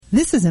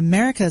This is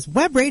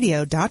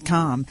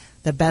americaswebradio.com,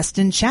 the best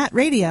in chat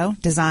radio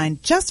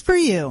designed just for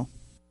you.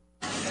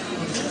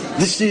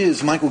 This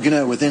is Michael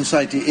Ganoe with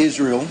Insight to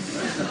Israel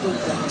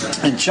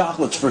and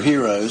Chocolates for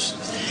Heroes.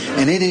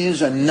 And it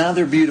is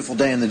another beautiful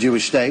day in the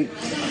Jewish state.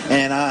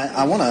 And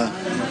I want to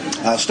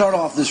start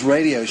off this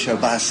radio show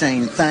by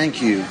saying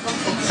thank you.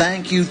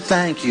 Thank you,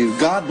 thank you.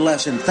 God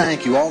bless and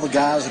thank you, all the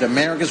guys at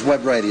America's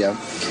Web Radio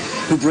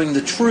who bring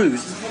the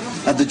truth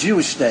of the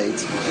Jewish state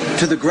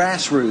to the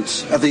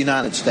grassroots of the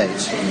United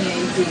States.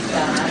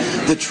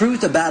 The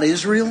truth about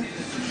Israel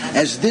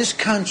as this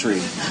country,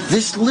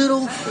 this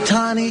little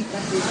tiny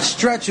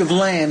stretch of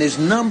land, is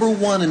number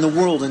one in the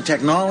world in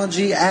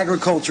technology,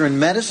 agriculture, and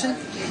medicine,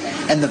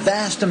 and the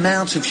vast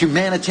amounts of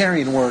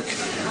humanitarian work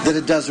that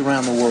it does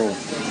around the world.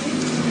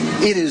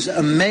 It is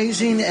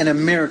amazing and a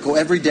miracle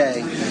every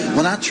day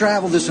when I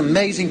travel this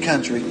amazing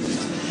country,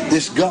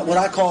 this what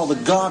I call the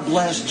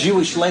God-blessed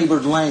Jewish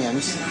labored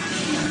lands,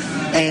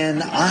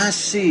 and I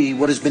see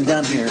what has been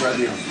done here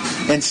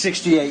in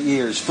 68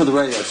 years for the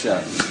radio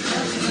show.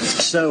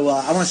 So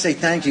I want to say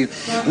thank you.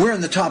 We're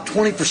in the top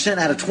 20%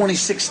 out of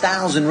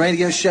 26,000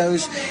 radio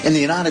shows in the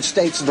United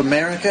States of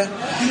America.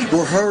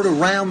 We're heard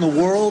around the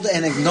world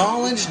and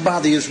acknowledged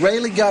by the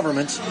Israeli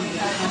government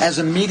as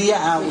a media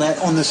outlet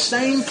on the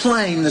same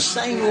plane, the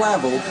same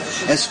level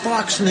as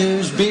Fox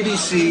News,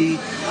 BBC,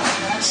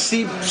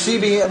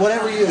 CBS,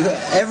 whatever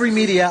every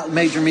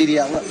major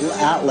media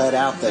outlet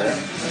out there.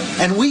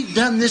 And we've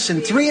done this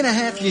in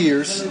 3.5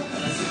 years,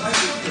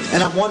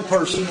 and I'm one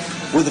person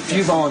with a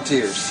few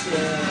volunteers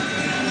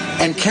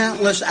and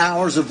countless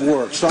hours of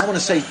work. So I want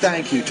to say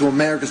thank you to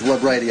America's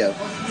Web Radio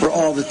for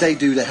all that they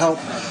do to help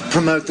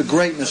promote the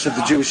greatness of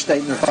the Jewish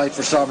state in their fight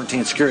for sovereignty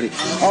and security.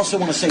 I also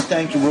want to say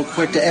thank you real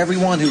quick to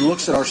everyone who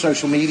looks at our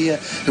social media,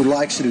 who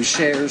likes it, who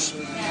shares,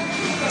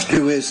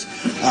 who is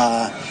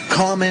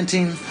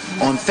commenting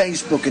on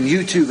Facebook and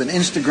YouTube and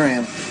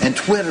Instagram and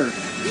Twitter.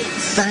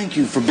 Thank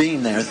you for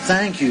being there.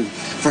 Thank you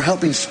for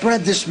helping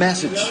spread this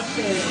message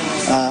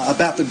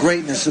about the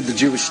greatness of the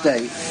Jewish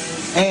state.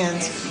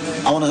 And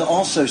I want to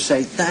also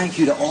say thank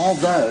you to all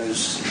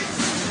those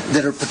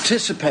that are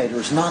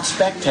participators, not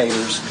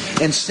spectators,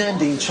 in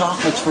sending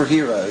Chocolates for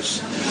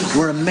Heroes,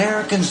 where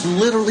Americans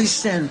literally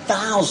send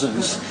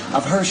thousands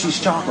of Hershey's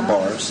chocolate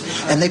bars,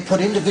 and they put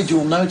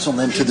individual notes on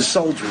them to the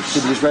soldiers, to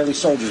the Israeli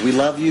soldiers. We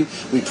love you,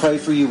 we pray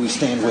for you, we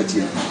stand with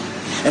you.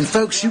 And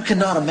folks, you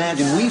cannot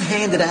imagine, we've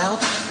handed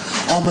out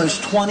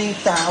almost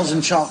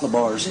 20,000 chocolate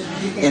bars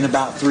in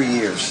about 3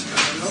 years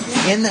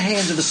in the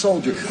hands of a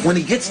soldier. When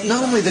he gets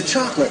not only the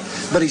chocolate,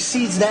 but he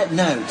sees that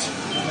note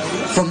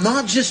from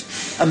not just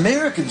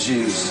American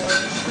Jews,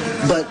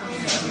 but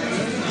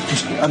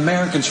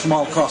Americans from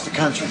all across the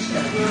country.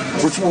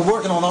 We're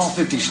working on all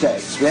 50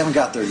 states. We haven't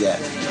got there yet.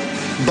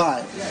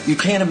 But you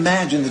can't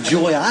imagine the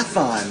joy I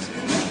find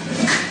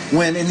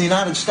when in the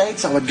United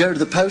States I would go to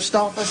the post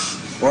office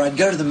or I'd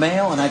go to the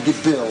mail and I'd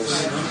get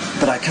bills.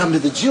 But I come to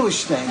the Jewish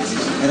state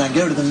and I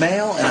go to the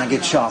mail and I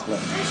get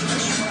chocolate.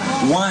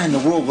 Why in the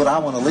world would I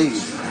want to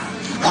leave?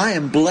 I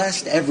am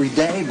blessed every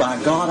day by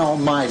God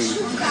Almighty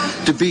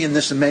to be in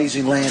this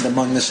amazing land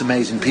among this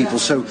amazing people.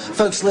 So,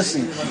 folks,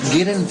 listen,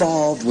 get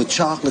involved with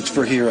Chocolates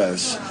for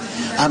Heroes.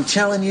 I'm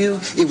telling you,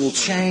 it will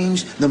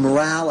change the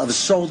morale of a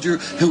soldier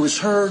who has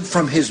heard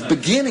from his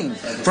beginning,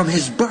 from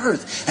his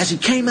birth, as he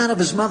came out of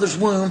his mother's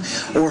womb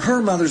or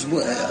her mother's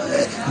womb.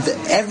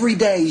 Every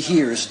day he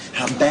hears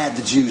how bad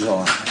the Jews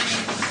are.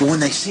 But when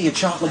they see a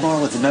chocolate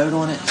bar with a note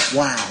on it,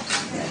 wow.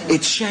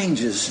 It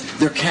changes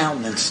their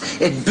countenance.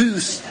 It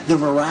boosts their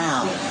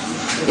morale.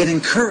 It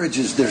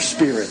encourages their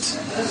spirits.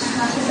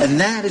 And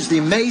that is the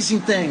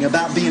amazing thing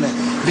about being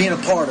a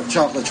part of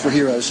Chocolates for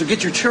Heroes. So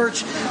get your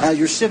church,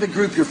 your civic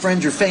group, your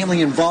friends, your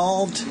family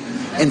involved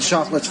in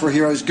Chocolates for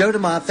Heroes. Go to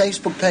my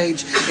Facebook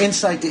page,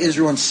 Insight to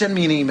Israel, and send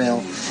me an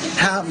email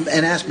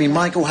and ask me,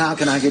 Michael, how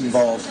can I get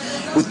involved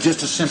with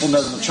just a simple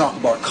note on the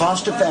chocolate bar?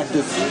 Cost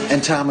effective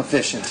and time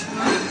efficient.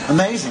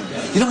 Amazing.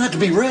 You don't have to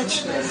be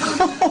rich.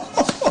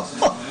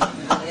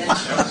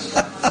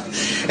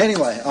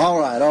 Anyway, all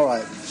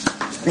right.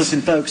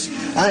 Listen, folks,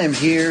 I am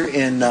here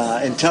in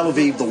Tel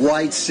Aviv, the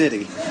White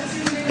City,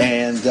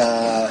 and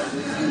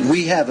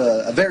we have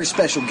a very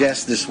special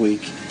guest this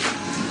week.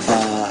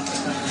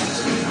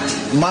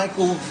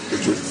 Michael...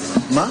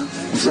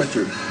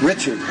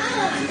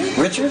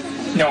 Richard?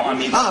 No, I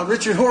mean...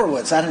 Richard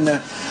Horowitz. I didn't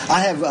know. I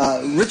have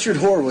Richard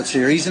Horowitz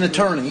here. He's an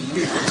attorney,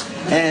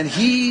 and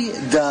he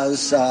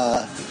does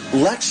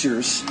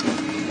lectures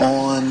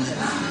on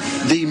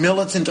the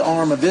militant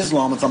arm of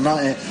Islam, if I'm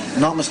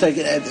not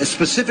mistaken,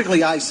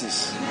 specifically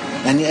ISIS,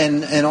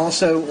 and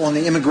also on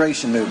the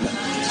immigration movement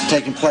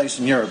taking place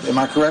in Europe. Am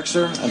I correct,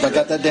 sir? Have I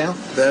got that down?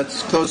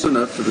 That's close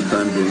enough for the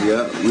time being,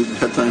 yeah. We've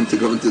had time to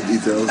go into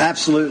details.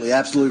 Absolutely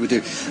we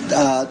do.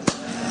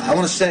 I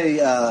want to say,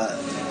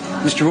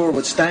 Mr.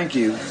 Horowitz, thank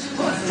you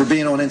for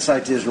being on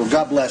Insight to Israel.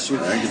 God bless you.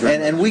 Thank you very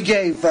much.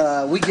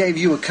 And we gave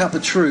you a cup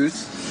of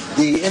truth,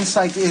 the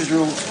Insight to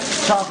Israel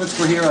Chocolates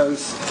for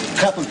Heroes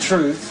cup of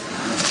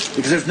truth,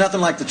 because there's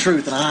nothing like the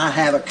truth, and I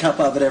have a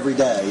cup of it every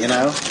day, you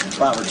know?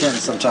 5 or 10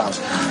 sometimes.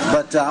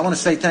 But I want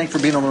to say thanks for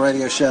being on the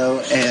radio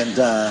show, and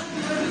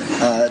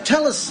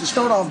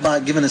start off by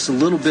giving us a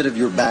little bit of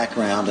your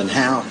background and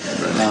how,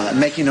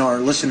 making our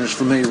listeners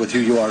familiar with who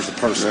you are as a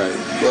person.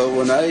 Right. Well,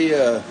 when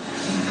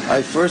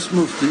I first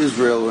moved to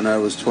Israel when I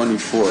was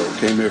 24,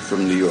 came here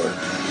from New York,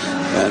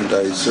 and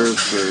I served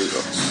for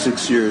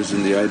 6 years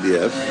in the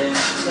IDF,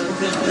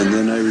 and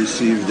then I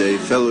received a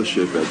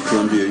fellowship at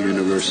Columbia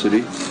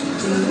University,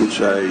 which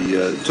I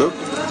took,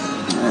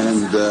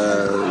 and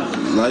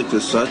life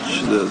as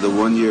such, the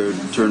 1 year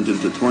turned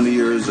into 20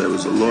 years. I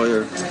was a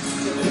lawyer,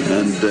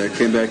 and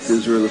came back to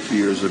Israel a few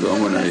years ago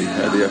when I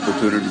had the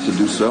opportunity to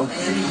do so.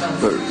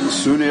 But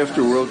soon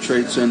after World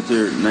Trade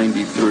Center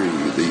 93,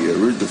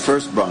 the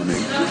first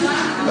bombing,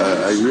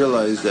 I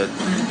realized that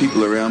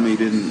people around me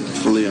didn't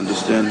fully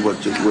understand what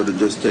had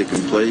just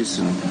taken place,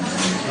 and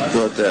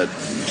thought that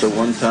it's a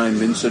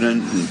one-time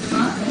incident and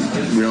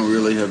we don't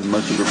really have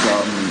much of a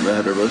problem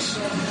ahead of us.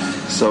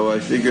 So I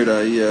figured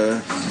I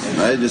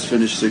had just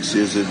finished 6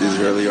 years at the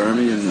Israeli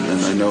Army,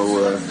 and I know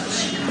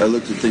I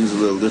looked at things a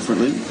little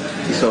differently.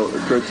 So it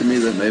occurred to me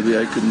that maybe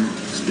I could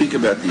speak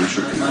about the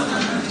issue.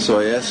 So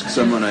I asked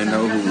someone I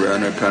know who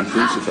ran a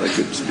conference if I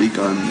could speak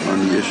on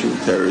the issue of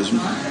terrorism.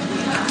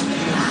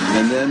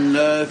 And then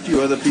a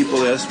few other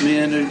people asked me,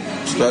 and it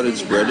started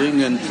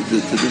spreading, and to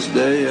this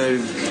day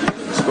I've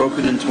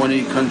spoken in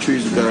 20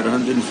 countries about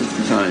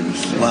 150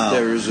 times. Wow.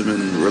 Terrorism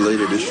and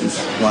related issues.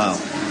 Wow.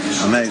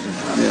 Amazing.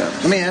 Yeah.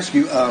 Let me ask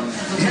you,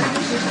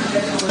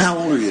 how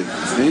old are you?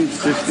 Age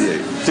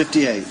 58.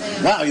 58.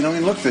 Wow, you don't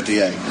even look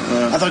 58.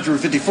 I thought you were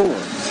 54.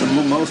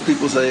 Most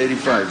people say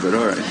 85, but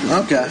all right.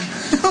 Okay.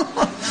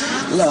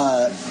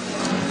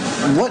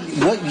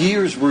 What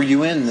years were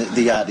you in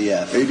the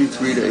IDF?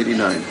 83 to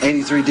 89.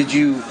 83. Did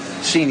you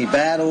see any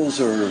battles,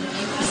 or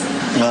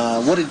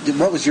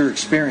what was your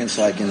experience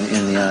like in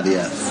the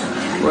IDF?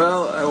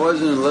 Well, I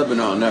was in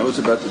Lebanon. That was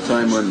about the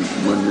time when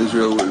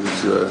Israel was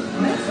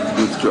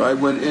withdrawing. I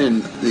went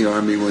in the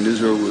army when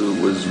Israel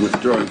was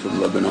withdrawing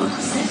from Lebanon.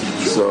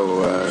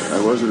 So I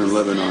wasn't in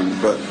Lebanon.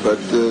 But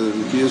the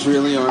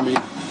Israeli army,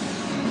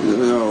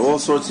 all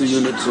sorts of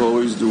units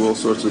always do all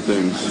sorts of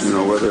things.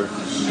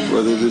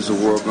 Whether there's a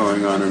war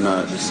going on or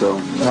not. So.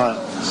 Right.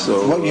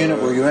 So. What unit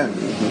were you in?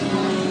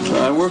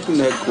 I worked in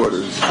the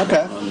headquarters.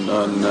 Okay.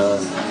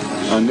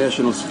 On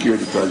national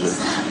security projects.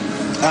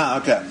 Ah,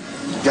 okay.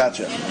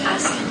 Gotcha.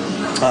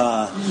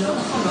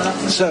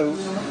 So,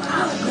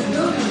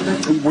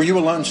 were you a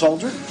lone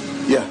soldier?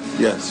 Yeah,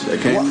 yes. I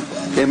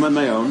came on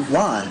my own.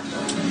 Why?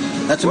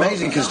 That's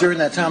amazing, because during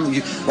that time,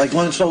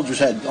 lone soldiers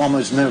had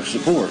almost no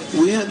support.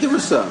 There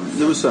was some.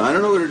 I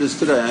don't know what it is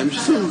today. I'm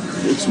sure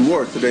it's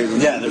more today than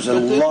there's a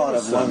lot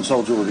of lone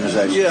soldier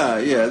organizations.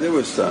 Yeah, there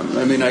was some.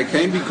 I mean, I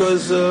came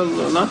because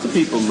lots of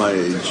people my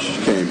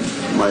age came.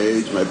 My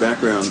age, my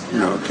background,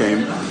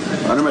 came.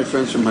 A lot of my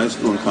friends from high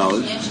school and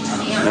college.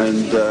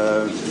 And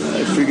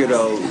I figured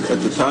at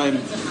the time,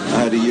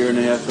 I had a year and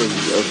a half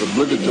of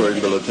obligatory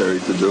military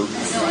to do.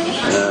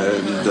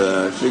 And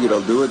I figured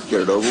I'll do it,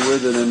 get it over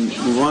with, and then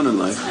move on in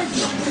life.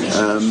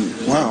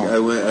 Wow. I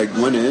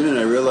went in and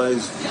I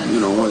realized,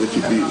 if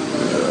you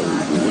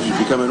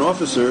become an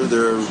officer,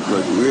 there are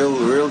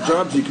real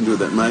jobs you can do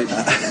that might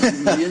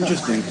be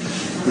interesting,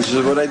 which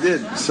is what I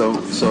did. So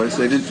I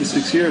stayed in for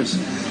 6 years.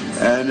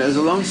 And as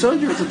a lone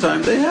soldier at the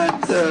time, they had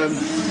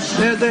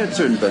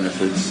certain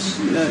benefits.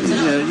 Yeah,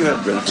 you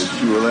had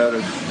benefits. You were allowed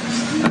to.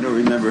 I don't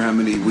remember how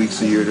many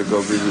weeks a year to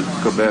go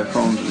back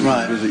home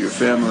to visit your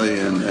family,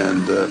 and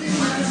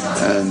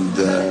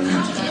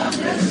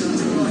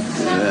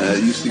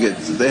used to get.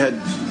 They had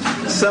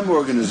some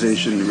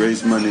organization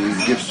raised money,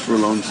 gifts for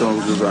lone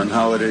soldiers on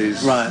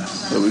holidays. Right.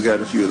 So we got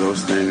a few of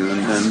those things,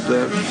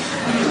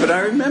 but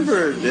I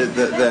remember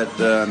that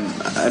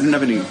I didn't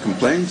have any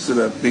complaints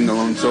about being a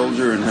lone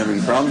soldier and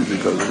having problems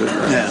because of it.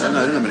 Yeah.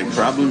 I didn't have any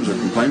problems or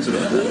complaints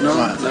about that. No,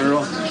 not at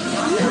all.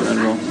 Not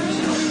at all.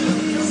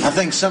 I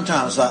think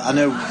sometimes I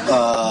know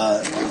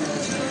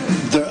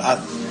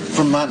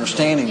from my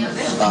understanding,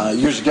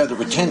 years ago, the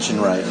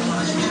retention rate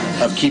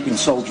of keeping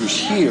soldiers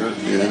here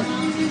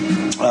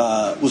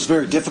was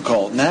very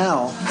difficult.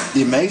 Now,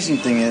 the amazing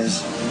thing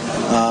is,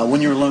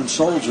 when you're a lone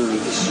soldier,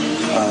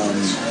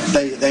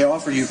 they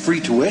offer you free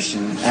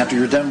tuition after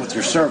you're done with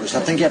your service.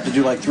 I think you have to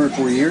do 3 or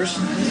 4 years.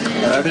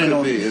 Depending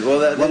on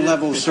what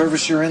level of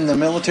service you're in the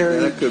military.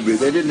 Yeah, that could be.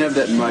 They didn't have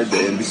that in my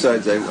day. And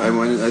besides,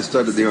 I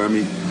started the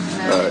Army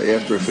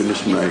after I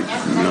finished my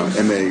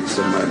MA.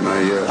 So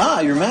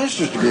your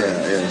master's degree.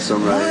 Yeah. So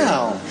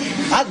wow.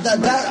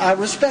 I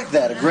respect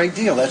that a great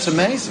deal. That's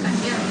amazing.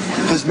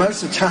 Because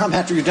most of the time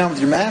after you're done with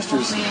your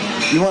master's,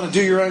 you want to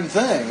do your own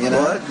thing,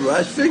 Well,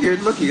 I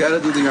figured, look, you got to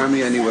do the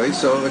Army anyway,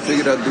 so I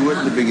figured I'd do it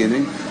in the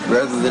beginning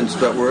rather than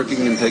start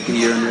working and take a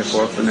year and a half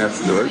off and have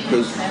to do it,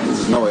 because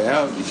there's no way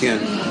out. You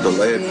can't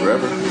delay it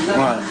forever.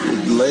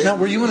 Right. Now,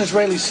 were you an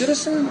Israeli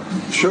citizen?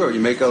 Sure. You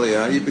make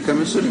Aliyah, you become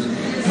a citizen.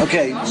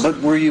 Okay, but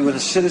were you a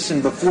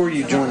citizen before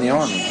you joined the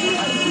Army?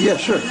 Yeah,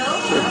 sure.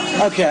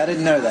 Okay, I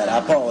didn't know that. I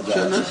apologize.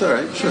 Sure, that's all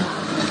right, sure.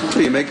 So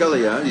you make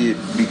Aliyah, you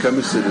become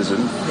a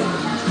citizen.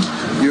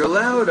 You're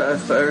allowed.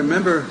 If I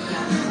remember.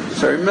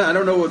 I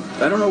don't know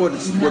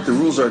what the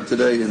rules are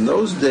today. In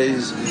those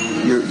days,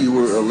 you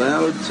were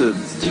allowed to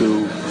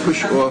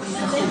push off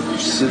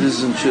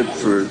citizenship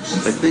for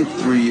I think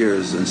 3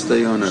 years and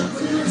stay on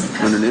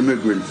an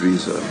immigrant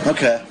visa.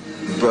 Okay.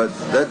 But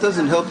that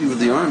doesn't help you with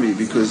the Army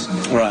because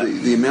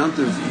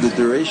the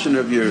duration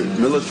of your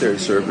military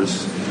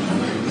service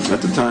at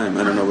the time,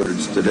 I don't know what it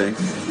is today,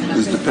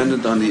 is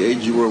dependent on the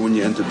age you were when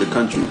you entered the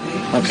country.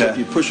 Okay. So if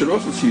you push it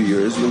off a few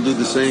years, you'll do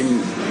the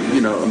same,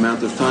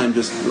 amount of time,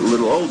 just a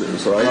little older.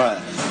 So I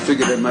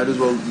figured I might as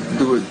well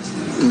do it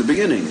in the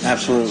beginning.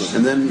 Absolutely.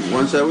 And then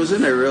once I was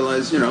in, I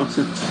realized,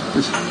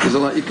 there's a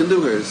lot you can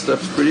do here. This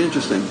stuff's pretty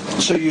interesting.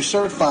 So you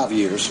served 5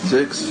 years.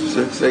 6,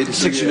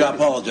 you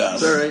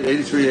apologize. It's all right,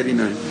 83,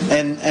 89.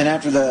 And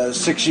after the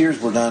 6 years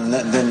were done,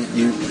 then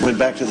you went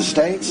back to the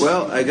States?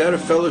 Well, I got a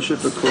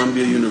fellowship at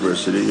Columbia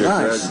University,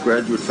 nice. a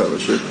graduate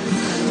fellowship,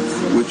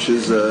 which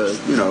is,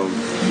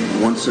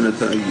 once in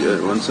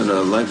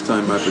a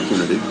lifetime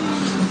opportunity.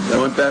 I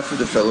went back for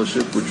the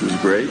fellowship, which was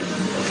great.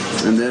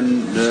 And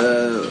then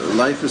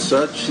life is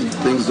such,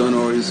 things aren't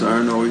always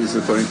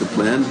according to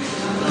plan.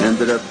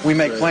 Ended up. We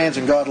make plans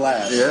and God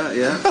laughs.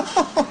 Yeah.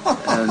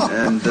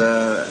 and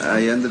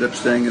I ended up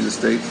staying in the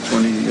States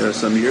 20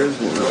 some years.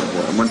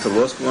 I went to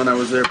law school when I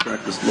was there.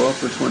 Practiced law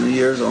for 20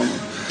 years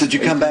almost. Did you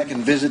come back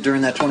and visit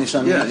during that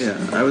 20-some years? Yeah.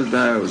 I was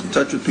in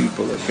touch with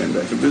people. I came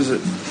back and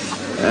visit.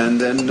 And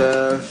then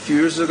a few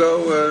years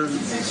ago, the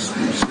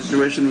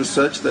situation was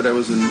such that I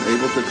was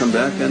able to come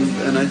back,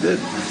 and I did.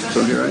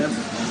 So here I am.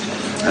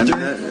 And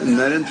in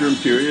that interim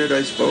period,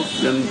 I spoke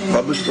and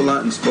published a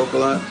lot and spoke a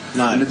lot.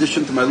 Nice. In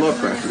addition to my law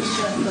practice,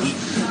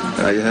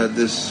 I had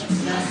this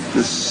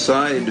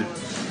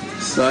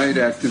side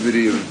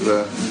activity of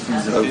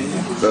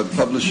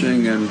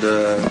publishing and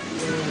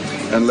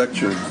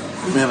lecturing.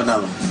 We have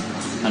another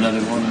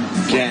one.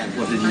 Can.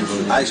 What did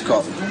you? Iced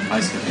coffee.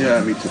 Iced coffee.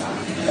 Yeah, me too.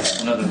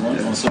 Another one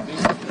also.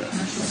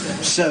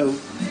 So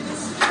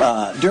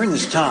during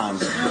this time,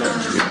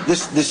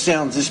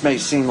 this may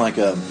seem like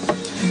a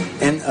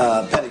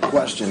petty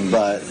question,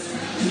 but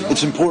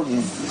it's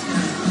important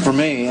for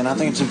me, and I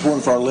think it's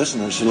important for our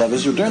listeners who love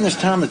Israel. During this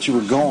time that you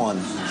were gone,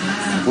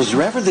 was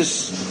there ever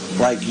this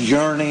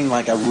yearning,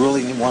 I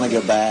really want to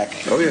go back?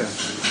 Oh yeah,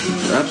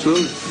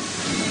 absolutely.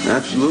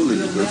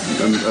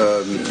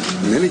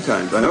 Many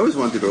times. I always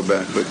wanted to go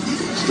back, but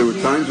there were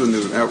times when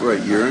there was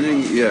outright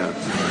yearning. Yeah,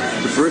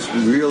 the first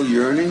real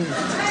yearning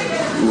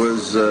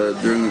was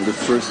during the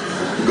first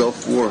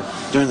Gulf War.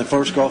 During the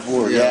first Gulf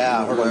War,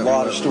 I heard a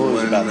lot of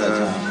stories about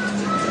that time.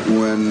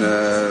 When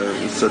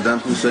Saddam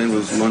Hussein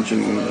was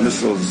launching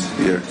missiles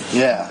here.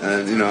 Yeah.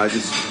 And, I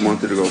just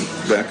wanted to go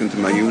back into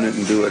my unit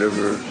and do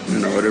whatever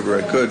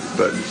I could.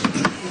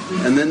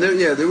 And then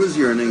there was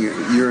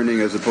yearning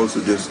as opposed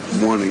to just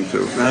wanting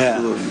to.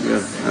 Absolutely.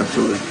 Yeah,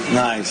 absolutely.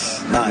 Nice.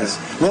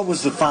 What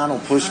was the final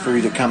push for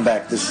you to come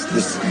back this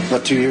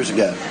 2 years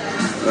ago?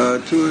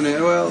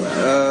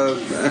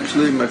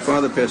 Actually, my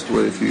father passed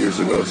away a few years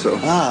ago, so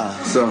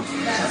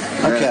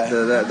okay.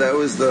 That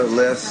was the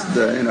last.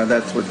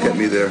 That's what kept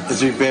me there. Is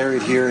he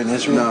buried here in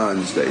Israel? No, in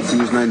the States. He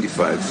was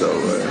 95, so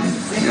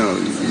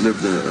he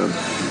lived a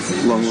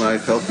long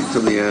life, healthy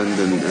till the end,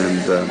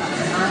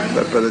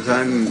 but by the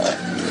time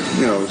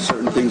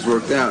certain things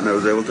worked out and I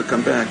was able to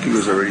come back, he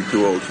was already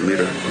too old for me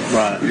to.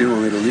 Right. He didn't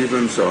want me to leave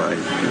him, so I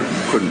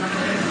couldn't.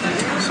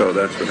 So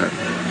that's what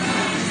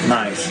happened.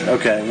 Nice.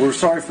 Okay. We're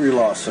sorry for your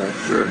loss, sir.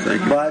 Sure,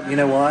 thank you. But you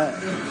know what?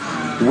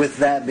 With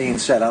that being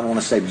said, I don't want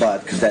to say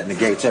but because that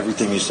negates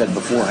everything you said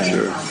beforehand.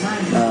 Sure.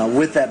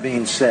 With that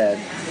being said,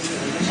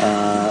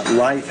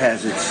 life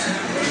has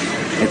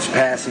its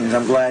passings.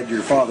 I'm glad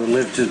your father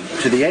lived to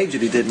the age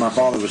that he did. My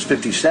father was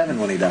 57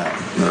 when he died.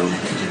 No.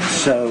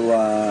 So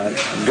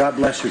God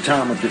bless your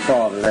time with your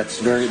father.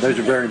 Those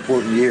are very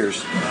important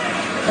years.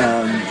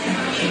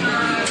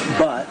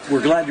 But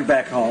we're glad you're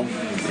back home.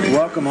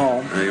 Welcome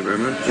home. Thank you very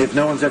much. If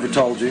no one's ever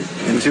told you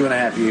in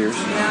 2.5 years.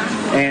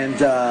 And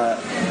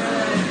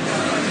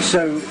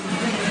so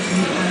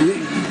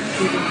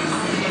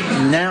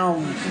now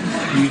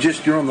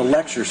you're on the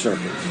lecture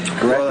circuit,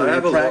 correct? Well, Are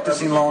you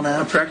practicing law now?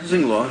 I'm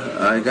practicing law.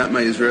 I got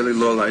my Israeli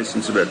law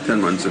license about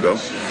 10 months ago.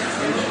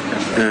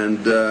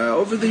 And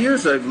over the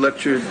years, I've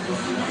lectured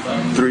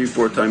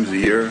 3-4 times a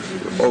year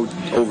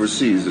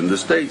overseas. In the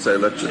States, I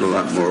lectured a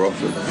lot more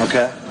often.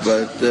 Okay.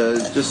 But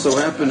just so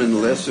happened in the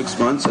last 6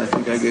 months, I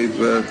think I gave,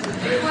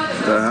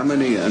 how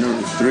many? I don't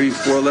know,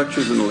 3-4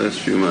 lectures in the last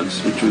few months,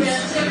 which was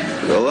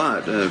a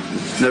lot.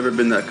 It's never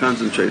been that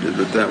concentrated,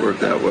 but that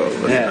worked out well.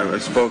 Yeah. I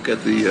spoke at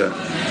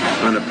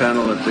on a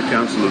panel at the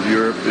Council of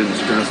Europe in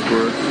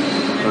Strasbourg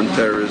on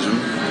terrorism.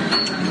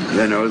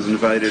 Then I was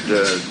invited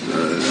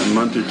a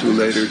month or two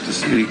later to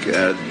speak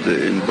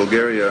in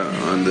Bulgaria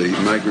on the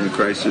migrant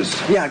crisis.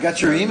 Yeah, I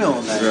got your email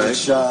on that. Right.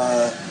 Which,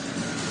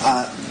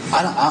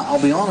 I'll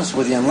be honest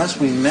with you, unless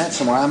we met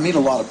somewhere, I meet a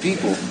lot of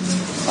people.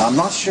 I'm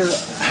not sure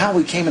how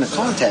we came into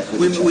contact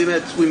with each other.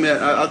 We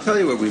met. I'll tell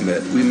you where we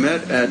met. We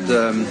met at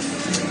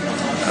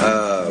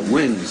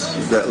Wings,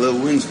 that little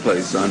Wings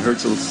place on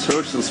Herschel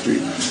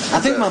Street. I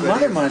think my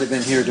mother might have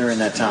been here during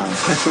that time.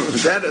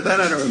 that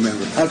I don't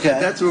remember. Okay.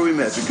 That's where we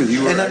met because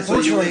you were. And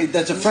unfortunately,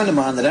 that's a friend of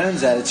mine that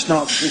owns that. It's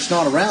not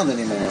around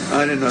anymore.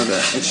 I didn't know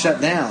that. It's shut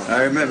down.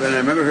 I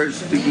remember her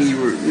speaking.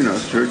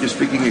 Heard you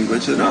speaking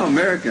English. And oh,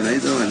 American, how you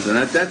doing?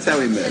 And that's how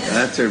we met.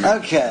 That's her.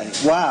 Okay.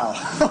 Wow.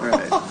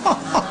 Right.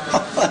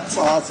 That's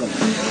awesome.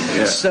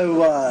 Yeah.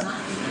 So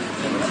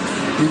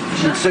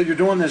you're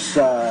doing this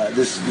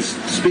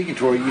speaking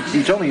tour.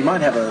 You told me you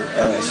might have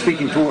a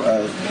speaking tour,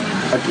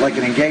 like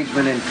an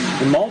engagement in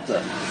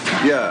Malta.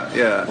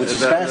 Yeah. Which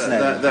is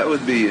fascinating. That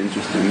would be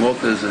interesting.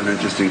 Malta is an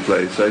interesting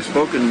place. I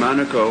spoke in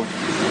Monaco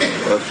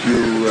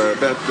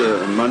about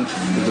a month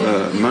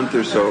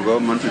or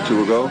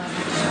two ago,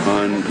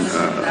 on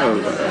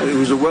it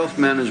was a wealth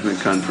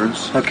management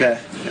conference. Okay.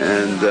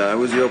 And I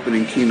was the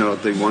opening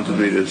keynote. They wanted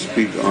me to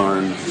speak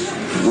on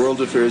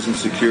world affairs and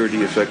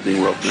security affecting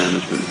wealth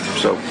management.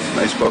 So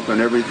I spoke on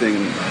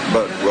everything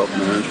but wealth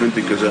management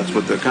because that's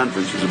what the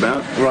conference was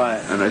about. Right.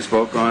 And I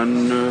spoke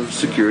on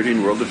security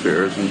and world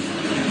affairs and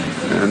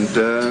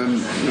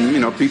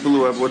people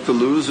who have what to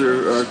lose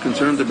are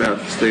concerned about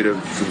the state of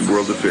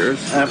world affairs.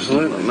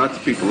 Absolutely. Well, lots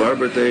of people are,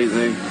 but they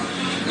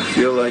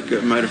feel like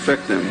it might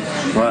affect them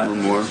a little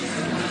more.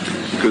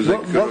 Because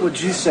what would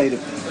you say to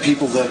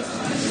people that?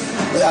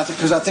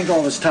 Because I think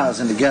all this ties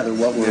in together.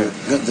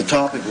 The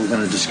topic we're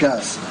going to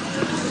discuss.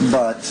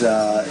 But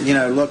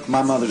look,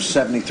 my mother's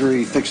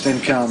 73, fixed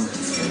income.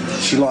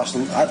 She lost.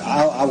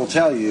 I will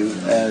tell you,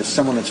 as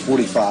someone that's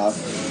 45.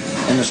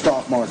 In the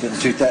stock market in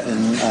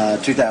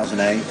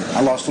 2008,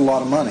 I lost a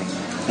lot of money.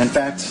 In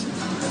fact,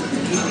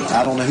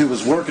 I don't know who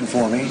was working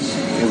for me.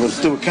 It was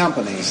through a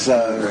company,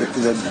 so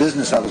the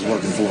business I was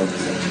working for.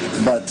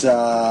 But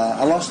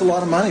I lost a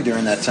lot of money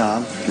during that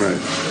time. Right.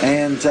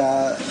 And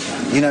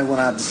when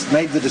I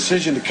made the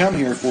decision to come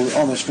here for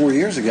almost 4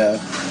 years ago,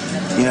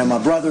 my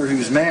brother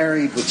who's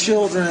married with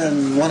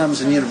children, one of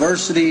them's in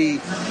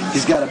university,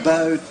 he's got a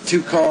boat,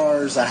 2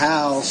 cars, a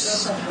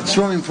house,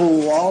 swimming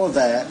pool, all of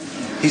that.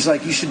 He's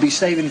like, you should be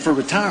saving for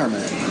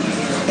retirement.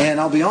 And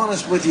I'll be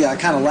honest with you, I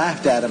kind of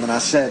laughed at him and I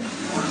said,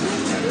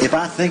 if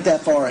I think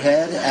that far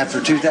ahead after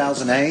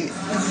 2008,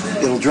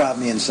 it'll drive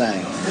me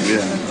insane.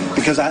 Yeah.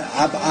 Because I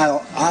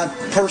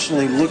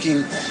personally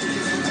looking,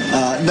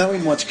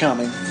 knowing what's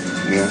coming,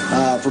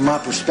 from my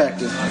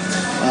perspective,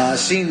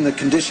 seeing the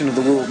condition of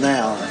the world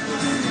now,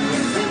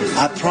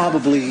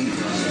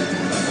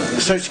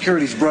 Social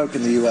Security's broke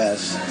in the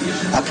U.S.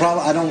 I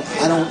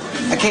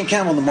can't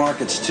count on the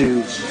markets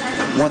to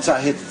once I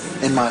hit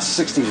in my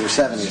 60s or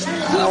 70s.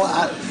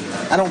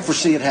 I don't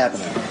foresee it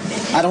happening.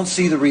 I don't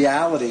see the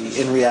reality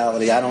in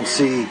reality. I don't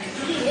see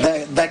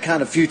that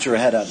kind of future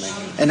ahead of me.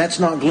 And that's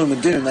not gloom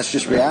and doom. That's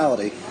just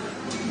reality.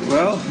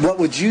 Well, what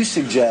would you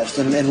suggest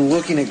in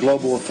looking at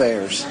global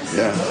affairs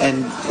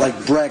and like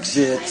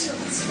Brexit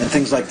and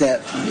things like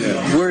that?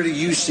 Yeah. Where do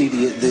you see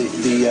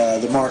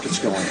the markets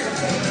going?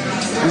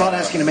 I'm not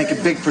asking to make a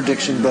big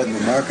prediction, but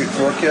market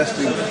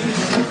forecasting,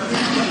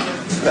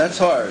 that's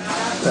hard.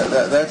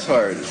 That's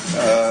hard.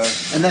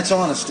 And that's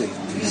honesty.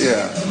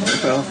 Yeah.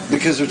 Well,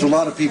 because there's a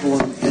lot of people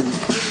in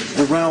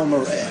the realm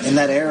or in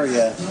that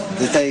area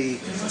that they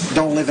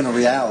don't live in a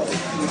reality.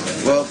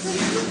 Well,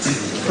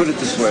 put it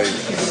this way.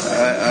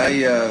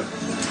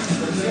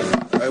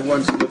 I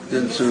once looked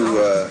into.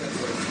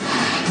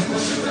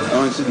 I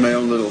once did my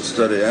own little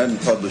study. I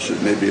hadn't published it.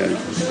 Maybe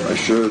I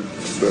should,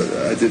 but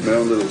I did my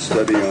own little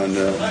study on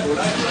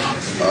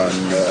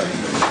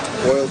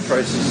oil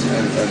prices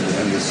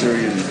and the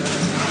Syrian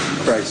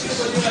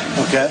crisis.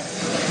 Okay.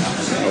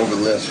 Over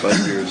the last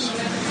 5 years.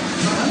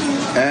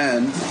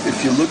 And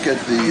if you look at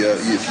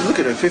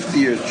a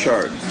 50-year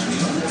chart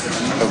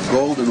of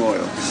gold and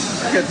oil,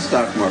 forget the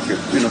stock market.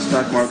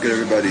 Stock market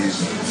everybody's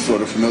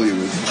sort of familiar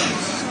with.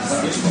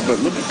 But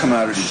look at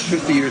commodities,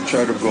 50-year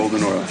chart of gold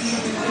and oil.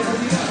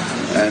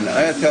 And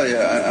I tell you,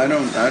 I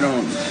don't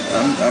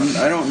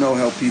know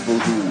how people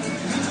who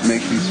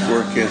make these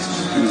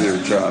forecasts do their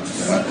job.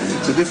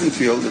 It's a different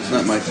field. It's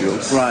not my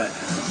field. Right.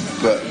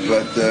 But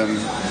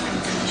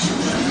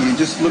you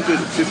just look at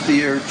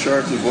 50-year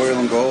charts of oil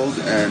and gold,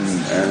 and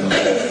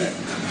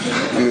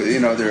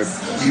there are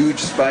huge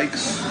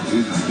spikes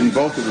in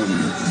both of them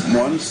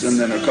once, and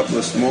then a couple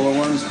of smaller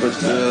ones. But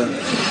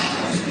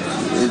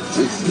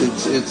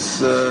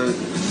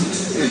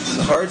it's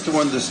hard to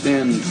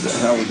understand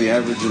how the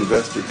average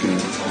investor can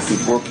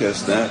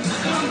forecast that.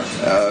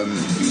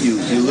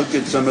 You look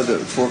at some of the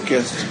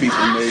forecasts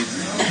people made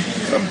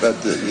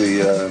about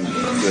the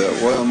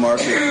oil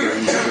market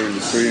during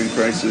the Syrian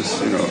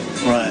crisis,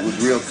 right, with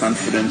real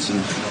confidence,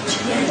 and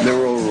they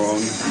were all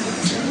wrong.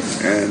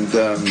 And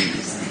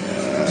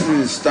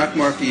the stock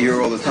market you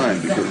hear all the time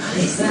because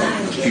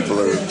people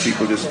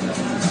just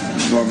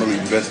normally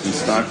invest in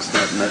stocks,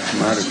 not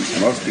commodities.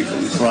 Most people,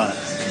 right.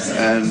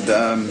 And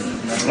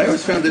I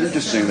always found it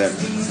interesting that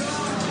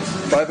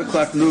 5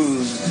 o'clock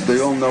news, they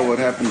all know what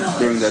happened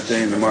during that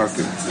day in the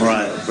market.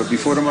 Right. But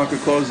before the market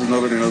closes,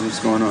 nobody knows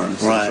what's going on.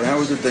 So, Right. so how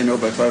is it they know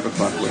by 5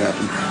 o'clock what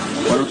happened?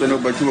 Why don't they know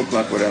by 2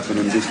 o'clock what happened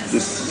and just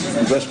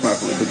invest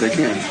properly? But they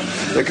can't.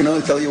 They can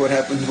only tell you what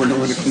happens when the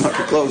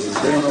market closes.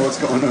 They don't know what's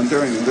going on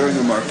during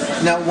the market.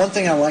 Now, one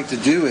thing I like to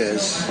do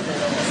is,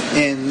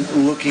 in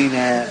looking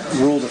at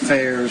world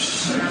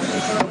affairs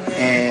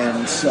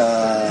and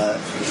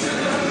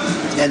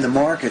the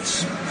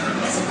markets,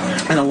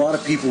 and a lot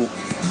of people,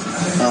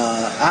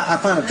 I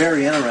find it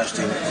very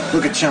interesting.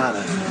 Look at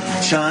China.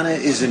 China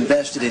is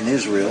invested in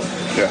Israel.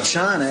 Yeah.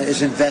 China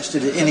is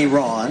invested in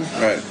Iran.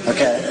 Right.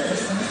 Okay.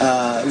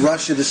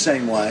 Russia the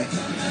same way.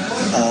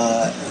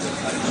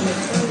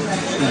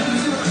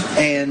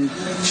 And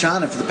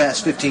China, for the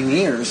past 15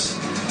 years,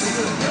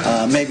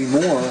 maybe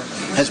more,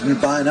 has been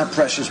buying up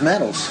precious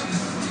metals.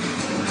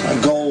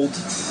 Gold,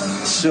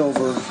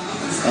 silver,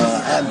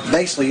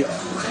 basically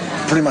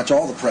pretty much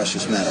all the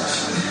precious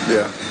metals.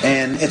 Yeah.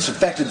 And it's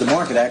affected the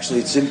market.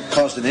 Actually, it's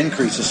caused an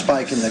increase, a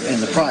spike in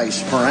the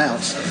price per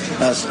ounce.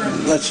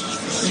 Let's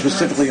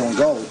specifically on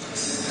gold.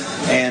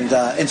 And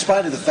in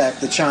spite of the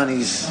fact the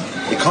Chinese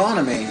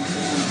economy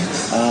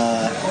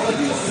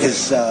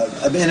is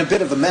in a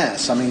bit of a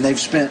mess. I mean, they've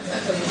spent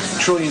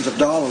trillions of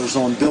dollars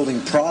on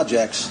building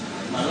projects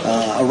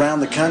around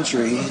the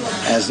country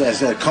as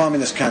a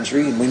communist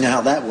country, and we know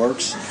how that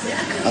works.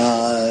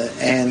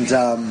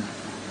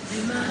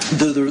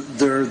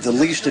 They're the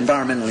least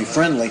environmentally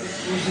friendly,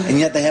 and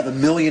yet they have a 1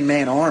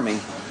 million-man army.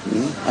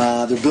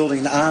 They're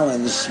building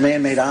islands,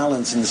 man-made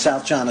islands in the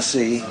South China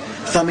Sea,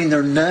 thumbing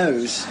their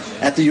nose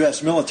at the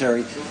U.S.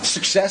 military,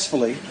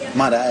 successfully,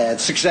 might I add,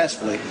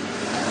 successfully.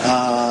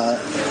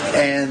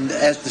 And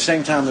at the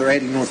same time, they're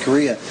aiding North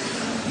Korea.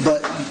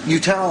 But you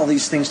tie all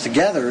these things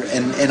together,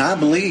 and I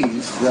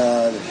believe,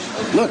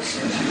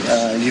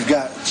 you've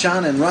got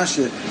China and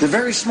Russia, they're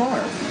very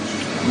smart.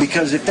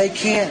 Because if they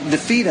can't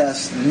defeat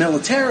us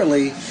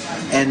militarily,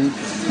 and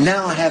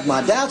now I have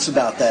my doubts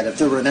about that if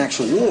there were an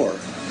actual war,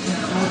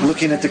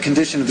 looking at the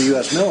condition of the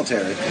U.S.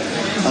 military,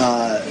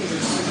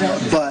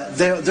 but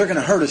they're going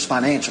to hurt us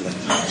financially.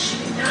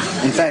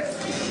 In fact,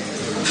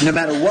 no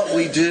matter what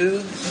we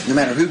do, no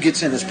matter who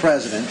gets in as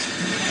president,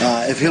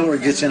 if Hillary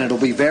gets in, it'll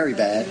be very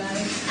bad.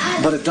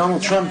 But if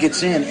Donald Trump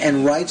gets in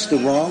and rights the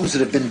wrongs that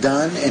have been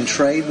done in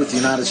trade with the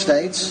United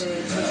States,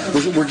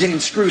 we're getting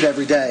screwed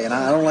every day. And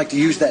I don't like to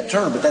use that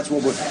term, but that's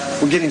what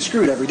we're getting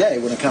screwed every day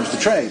when it comes to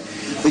trade.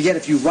 But yet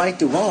if you right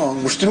the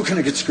wrong, we're still going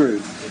to get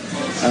screwed.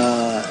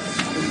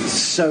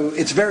 So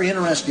it's very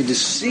interesting to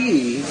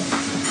see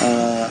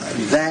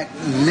that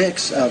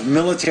mix of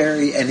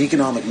military and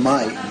economic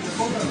might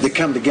that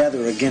come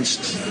together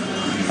against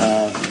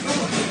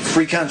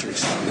free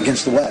countries,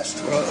 against the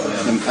West.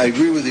 Well, I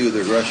agree with you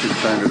that Russia and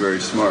China are very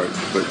smart,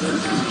 but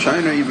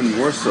China even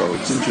more so.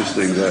 It's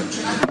interesting that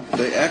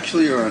they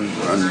actually are on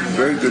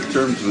very good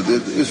terms with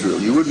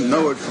Israel. You wouldn't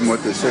know it from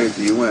what they say at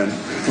the UN,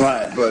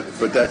 right?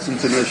 But that's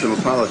international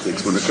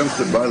politics. When it comes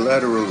to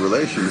bilateral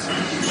relations,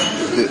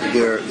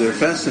 they're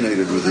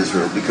fascinated with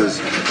Israel because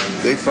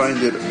they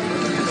find it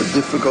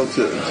difficult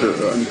to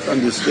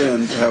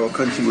understand how a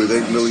country with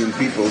 8 million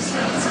people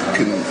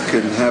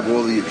can have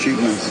all the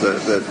achievements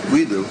that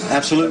we do.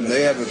 Absolutely. And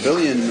they have 1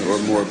 billion or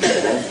more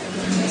people,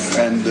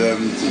 and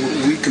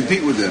we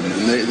compete with them,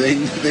 and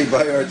they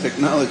buy our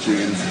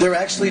technology. And they're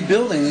actually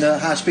building the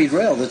high-speed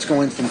rail that's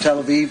going from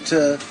Tel Aviv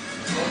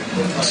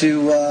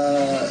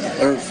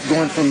or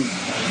going from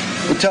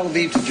Tel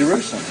Aviv to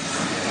Jerusalem.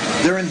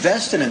 They're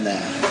invested in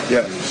that.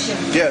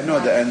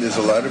 And there's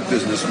a lot of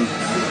business with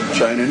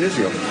China and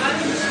Israel.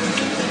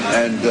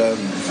 And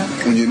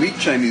when you meet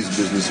Chinese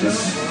businessmen,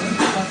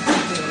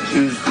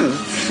 he's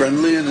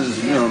friendly and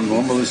as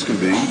normal as can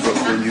be. But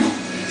when you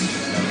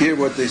hear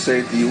what they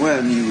say at the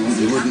UN,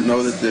 you wouldn't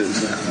know that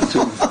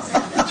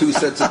the two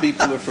sets of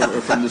people are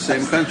from the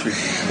same country.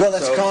 Well,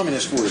 that's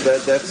communist for you.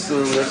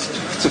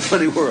 It's a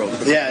funny world.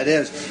 Yeah, it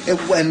is.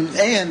 And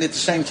at the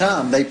same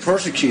time, they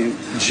persecute,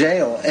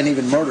 jail, and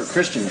even murder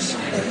Christians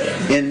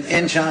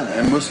in China.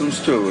 And Muslims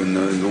too, in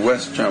the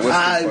West China.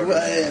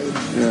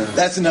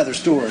 That's another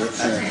story.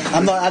 Yeah.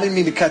 I didn't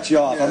mean to cut you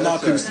off. Yeah, I'm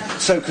not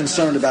so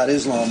concerned about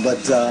Islam, but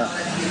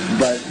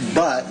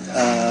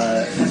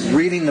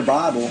reading the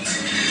Bible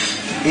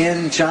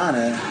in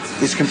China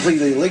is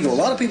completely illegal. A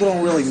lot of people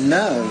don't really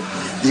know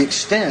the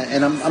extent,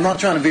 and I'm not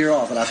trying to veer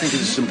off, but I think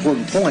it's an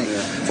important point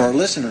for our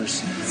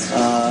listeners.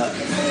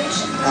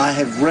 I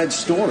have read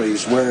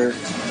stories where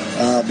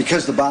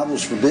because the Bible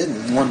is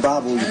forbidden, one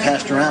Bible will be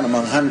passed around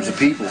among hundreds of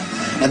people,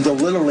 and they'll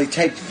literally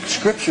take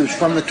scriptures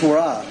from the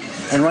Torah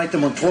and write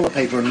them on toilet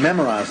paper and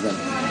memorize them.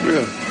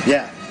 Really?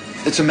 Yeah.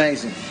 It's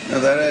amazing. No,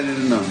 that I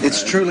didn't know.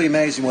 It's truly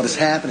amazing what is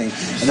happening,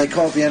 and they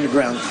call it the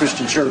underground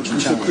Christian church in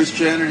China. So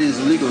Christianity is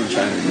illegal in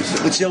China, you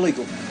said? It's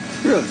illegal.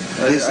 Really?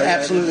 It's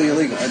absolutely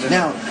illegal.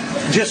 Now,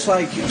 just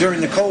like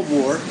during the Cold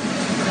War,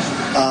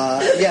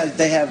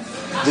 they have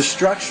the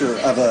structure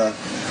of a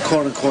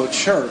quote-unquote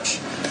church,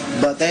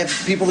 but they have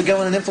people that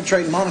go in and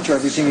infiltrate and monitor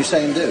everything you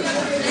say and do.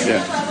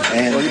 Yeah.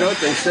 And well, you know what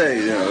they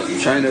say?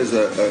 China is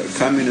a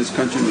communist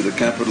country with a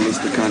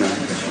capitalist economy.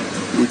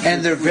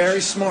 And they're very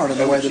smart in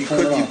the way they pull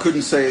it off. You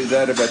couldn't say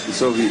that about the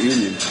Soviet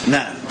Union.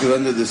 No.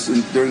 Because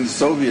during the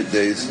Soviet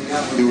days,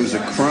 it was a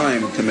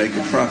crime to make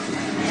a profit.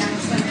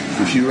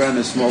 If you ran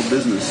a small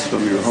business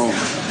from your home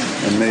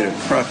and made a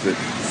profit,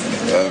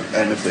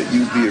 and if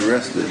you'd be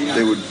arrested,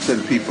 they would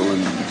send people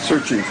in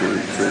searching for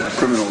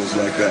criminals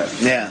like that.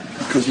 Yeah.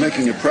 Because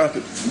making a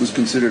profit was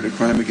considered a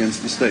crime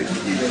against the state.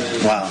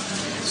 Wow.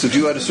 So if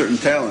you had a certain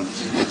talent,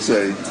 let's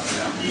say,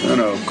 I don't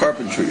know,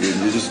 carpentry,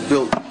 and you just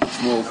built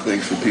small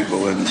things for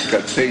people and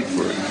got paid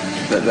for it.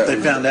 They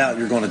found out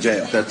you're going to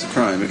jail. That's a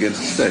crime against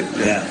the state.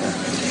 Yeah.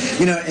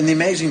 You know, and the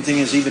amazing thing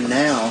is even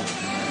now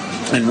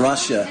in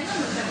Russia,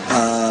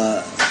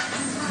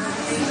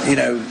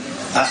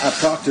 I've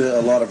talked to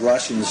a lot of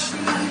Russians,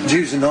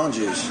 Jews and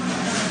non-Jews.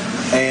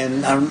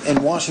 And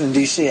in Washington,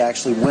 D.C., I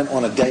actually went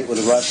on a date with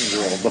a Russian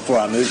girl before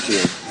I moved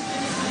here.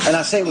 And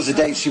I say it was a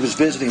date, she was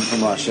visiting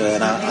from Russia,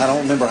 and I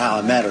don't remember how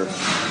I met her.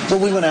 But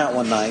we went out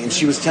one night, and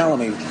she was telling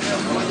me,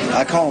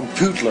 I call him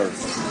Putler,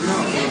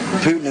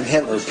 Putin and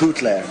Hitler,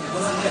 Putler.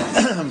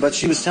 But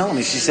she was telling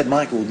me, she said,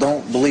 Michael,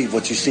 don't believe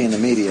what you see in the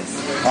media.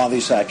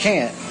 Obviously, I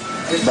can't.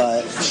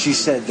 But she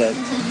said that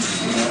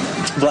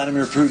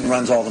Vladimir Putin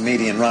runs all the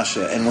media in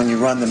Russia, and when you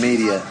run the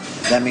media,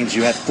 that means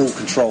you have full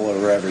control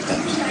over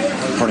everything,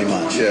 pretty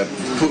much. Yeah,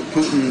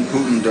 Putin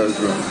does.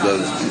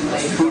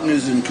 Putin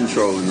is in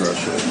control in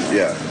Russia.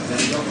 Yeah,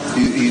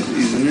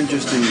 he's an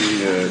interesting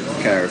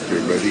character,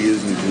 but he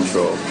is in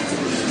control.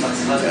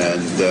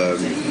 And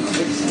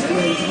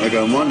like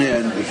on one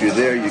hand, if you're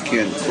there, you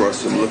can't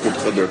cross him. Look at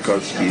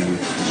Khodorkovsky, who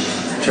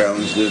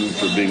challenged him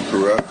for being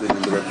corrupt and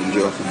ended up in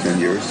jail for 10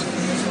 years.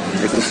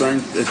 At the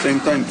same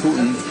time,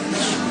 Putin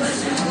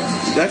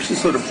is actually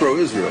sort of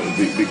pro-Israel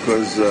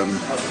because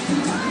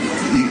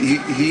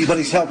he. But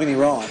he's helping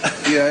Iran.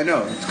 Yeah, I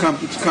know. It's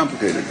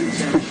complicated.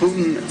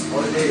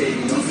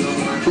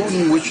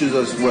 Putin wishes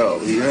us well.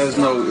 He has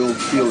no ill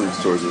feelings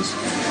towards us,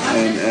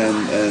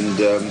 and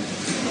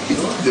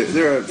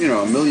there are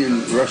 1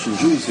 million Russian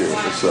Jews here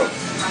or so,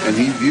 and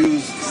he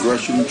views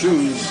Russian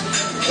Jews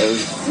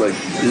as like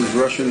his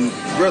Russian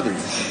brethren.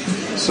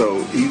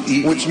 So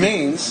which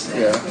means,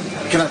 yeah.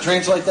 Can I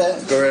translate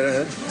that? Go right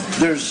ahead.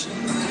 There's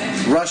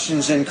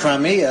Russians in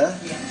Crimea,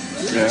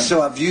 yeah.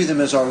 So I view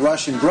them as our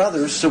Russian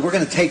brothers. So we're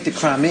going to take the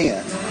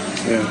Crimea.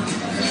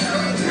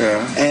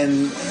 Yeah.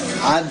 And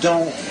I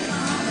don't.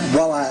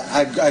 While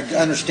I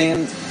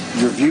understand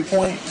your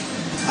viewpoint,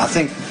 I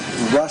think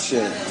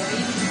Russia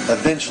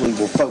eventually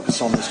will focus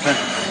on this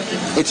country.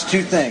 It's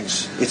two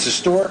things. It's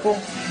historical.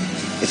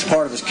 It's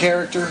part of his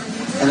character,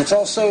 and it's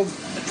also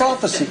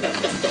prophecy.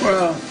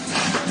 Well,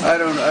 I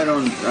don't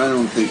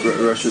think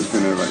Russia's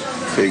going to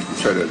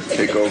try to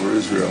take over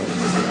Israel.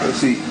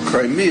 See,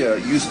 Crimea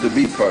used to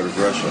be part of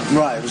Russia.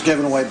 Right, it was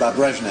given away by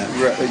Brezhnev.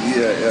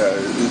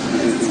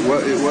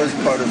 It was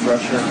part of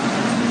Russia,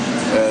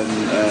 and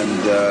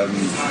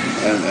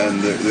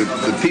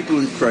the people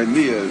in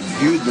Crimea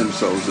viewed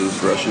themselves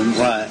as Russians.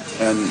 Right.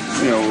 And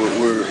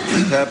were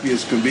as happy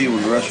as can be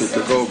when Russia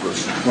took over.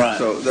 Right.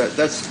 So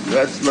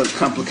that's a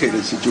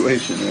complicated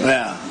situation.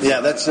 Yeah.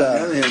 That's. On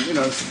the other hand,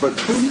 but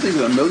Putin thinks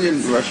 1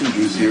 million Russian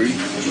Jews here.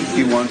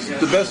 He wants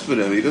the best for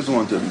them. He doesn't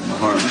want them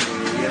harmed.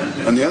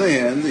 On the other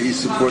hand, he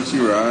supports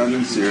Iran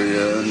and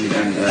Syria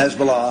and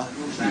Hezbollah.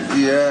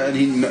 Yeah, and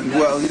he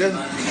doesn't.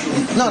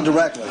 Not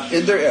directly.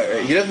 He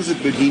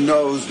doesn't, but he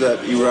knows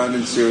that Iran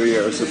and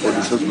Syria are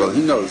supporting Hezbollah.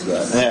 He knows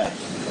that. Yeah.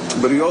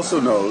 But he also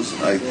knows,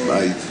 I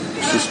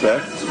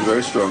suspect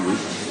very strongly,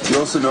 he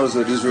also knows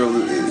that Israel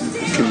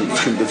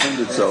can defend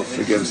itself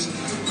against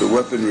the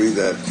weaponry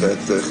that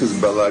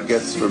Hezbollah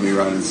gets from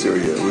Iran and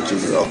Syria, which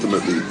is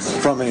ultimately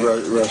from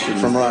Russian.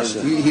 From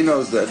Russia. He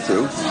knows that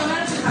too,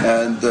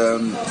 and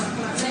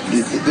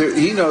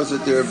he knows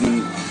that there have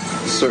been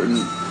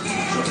certain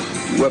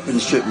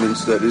weapons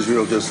shipments that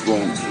Israel just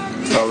won't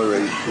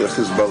tolerate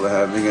Hezbollah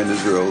having, and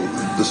Israel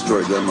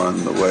destroyed them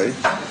on the way.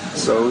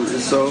 So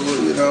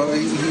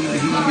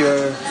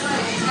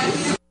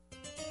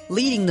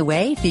Leading the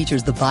Way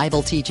features the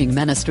Bible teaching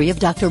ministry of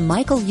Dr.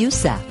 Michael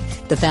Youssef,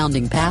 the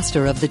founding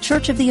pastor of the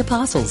Church of the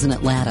Apostles in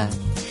Atlanta.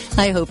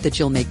 I hope that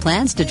you'll make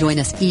plans to join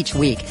us each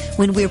week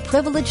when we're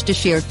privileged to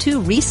share 2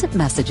 recent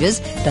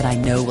messages that I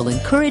know will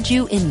encourage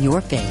you in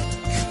your faith.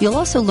 You'll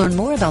also learn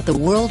more about the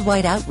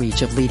worldwide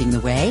outreach of Leading the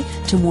Way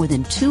to more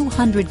than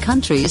 200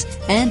 countries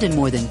and in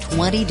more than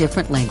 20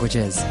 different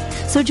languages.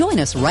 So join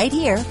us right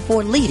here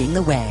for Leading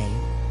the Way.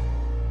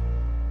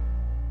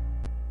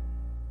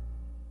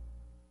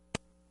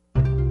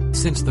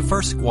 Since the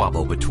first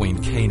squabble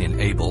between Cain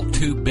and Abel,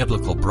 2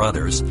 biblical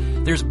brothers,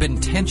 there's been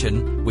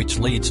tension which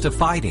leads to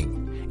fighting.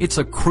 It's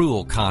a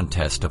cruel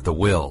contest of the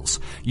wills,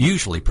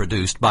 usually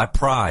produced by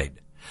pride.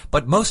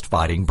 But most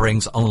fighting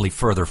brings only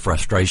further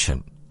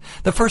frustration.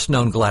 The first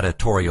known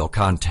gladiatorial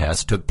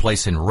contest took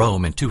place in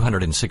Rome in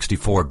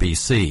 264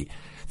 BC,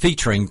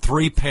 featuring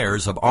 3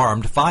 pairs of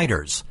armed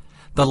fighters.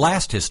 The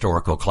last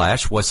historical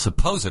clash was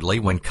supposedly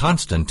when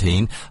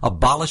Constantine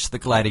abolished the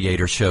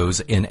gladiator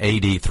shows in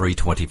AD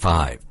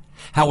 325.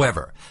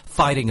 However,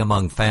 fighting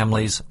among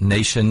families,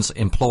 nations,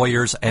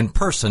 employers, and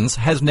persons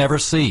has never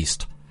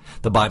ceased.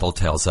 The Bible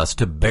tells us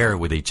to bear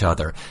with each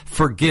other.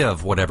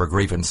 Forgive whatever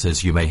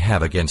grievances you may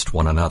have against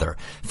one another.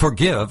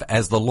 Forgive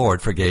as the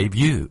Lord forgave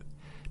you.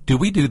 Do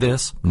we do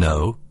this?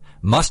 No.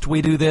 Must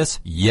we do this?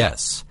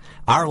 Yes.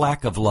 Our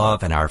lack of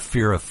love and our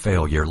fear of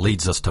failure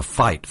leads us to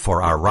fight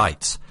for our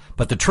rights.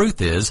 But the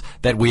truth is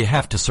that we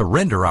have to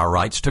surrender our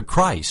rights to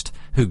Christ,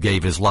 who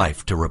gave his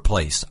life to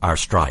replace our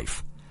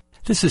strife.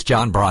 This is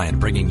John Bryan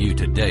bringing you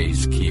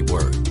today's key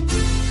word.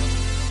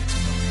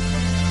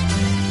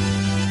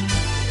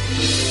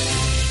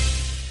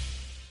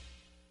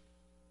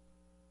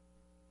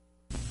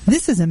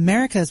 This is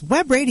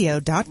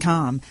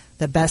americaswebradio.com,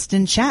 the best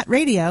in chat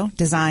radio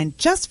designed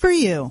just for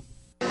you.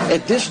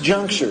 At this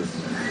juncture,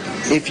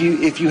 if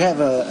you have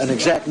an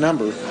exact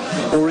number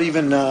or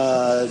even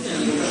a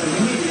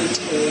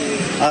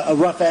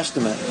rough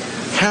estimate,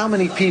 how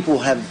many people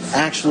have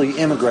actually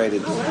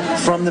immigrated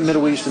from the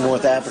Middle East and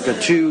North Africa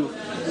to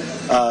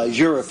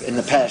Europe in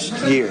the past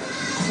year?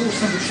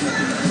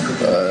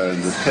 In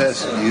the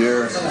past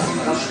year,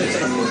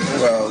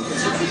 well,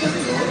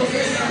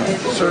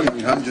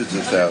 certainly hundreds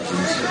of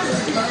thousands.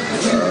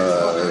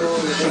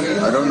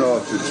 I don't know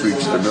if it's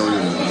reached 1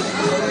 million.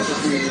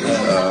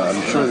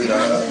 I'm sure that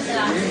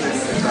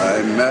I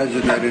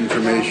imagine that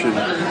information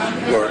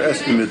or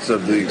estimates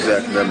of the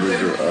exact numbers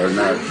are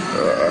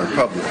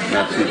public,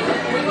 not secret.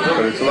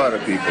 But it's a lot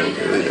of people.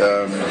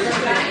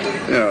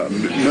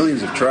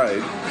 Millions have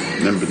tried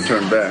and been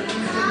turned back.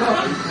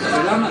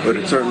 But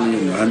it's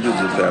certainly hundreds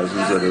of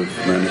thousands that have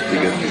managed to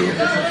get through.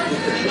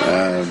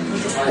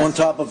 On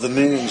top of the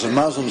millions of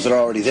Muslims that are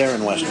already there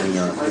in Western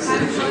Europe.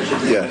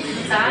 Yes.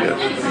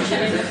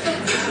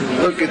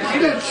 Look,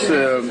 it's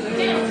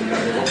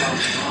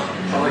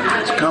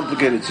a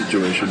complicated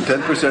situation.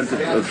 10%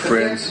 of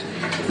France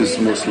is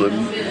Muslim,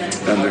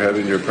 and they're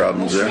having their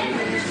problems there.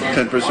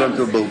 10%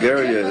 of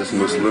Bulgaria is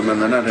Muslim, and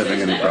they're not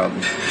having any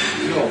problems.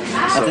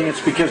 I think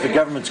it's because the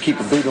governments keep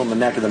a boot on the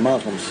neck of the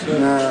Muslims.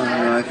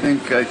 No, I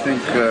think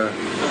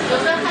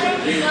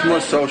it's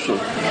more social.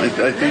 I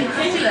think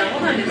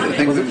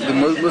the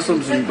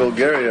Muslims in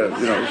Bulgaria,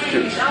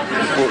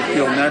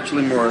 feel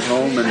naturally more at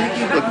home. And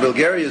look,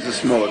 Bulgaria is a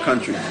smaller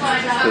country.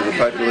 There's a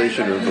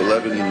population of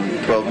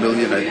 11, 12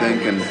 million, I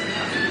think, and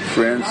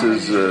France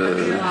is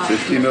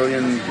 50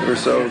 million or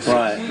so,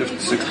 right. 50,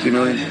 60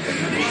 million.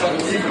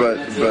 But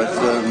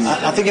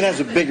I think it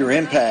has a bigger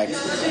impact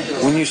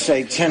when you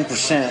say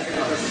 10%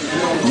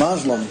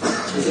 Muslim.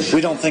 We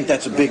don't think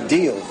that's a big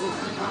deal.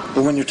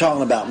 But when you're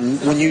talking about,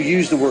 when you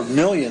use the word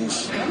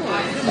millions,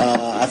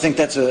 I think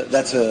that's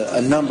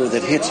a number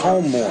that hits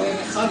home more,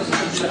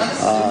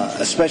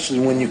 especially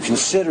when you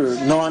consider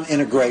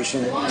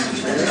non-integration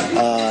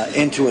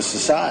into a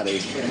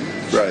society.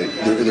 Right.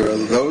 There are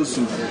those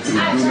who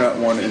do not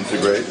want to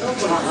integrate,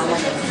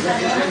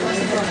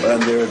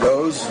 and there are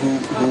those who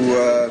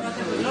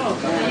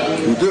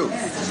do.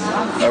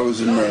 I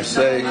was in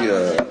Marseille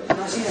a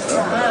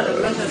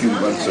few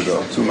months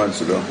ago, 2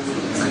 months ago,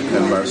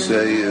 and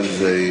Marseille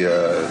is a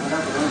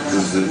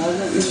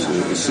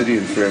city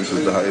in France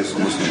with the highest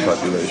Muslim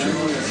population.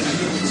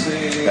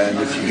 And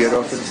if you get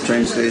off at the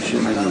train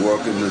station and you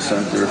walk in the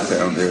center of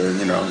town there,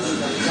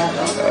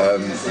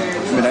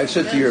 I've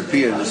said to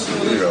Europeans,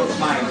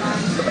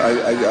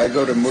 I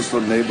go to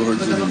Muslim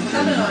neighborhoods in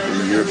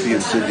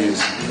European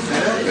cities.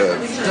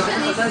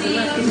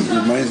 It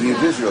reminds me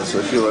of Israel, so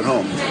I feel at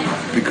home.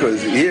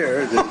 Because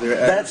here,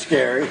 that's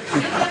scary.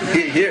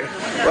 Here,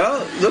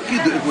 well, look,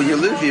 when you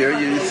live here,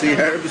 you see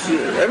Arabs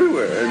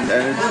everywhere,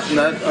 and it's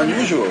not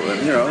unusual.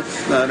 And,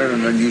 it's not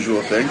an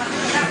unusual thing.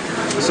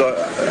 So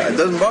it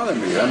doesn't bother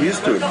me. I'm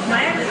used to it.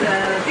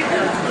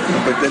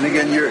 But then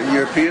again,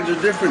 Europeans are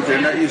different.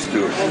 They're not used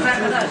to it.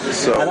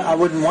 So I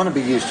wouldn't want to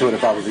be used to it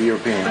if I was a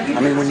European.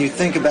 I mean, when you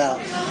think about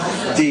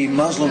the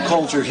Muslim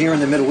culture here in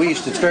the Middle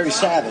East, it's very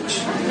savage.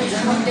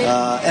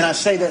 And I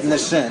say that in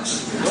this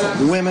sense.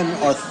 Women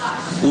are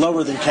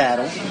lower than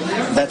cattle.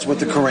 That's what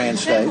the Quran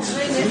states.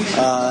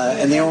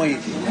 And the only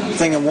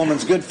thing a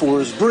woman's good for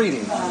is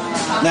breeding.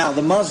 Now,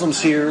 the Muslims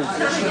here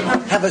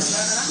have a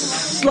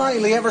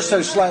ever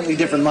so slightly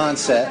different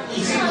mindset,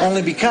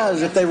 only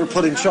because if they were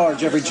put in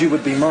charge, every Jew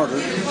would be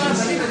murdered.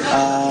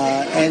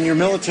 And your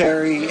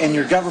military and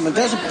your government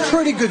does a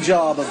pretty good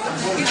job of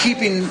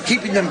keeping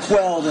them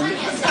quelled and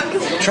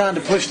trying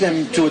to push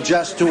them to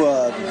adjust to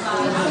a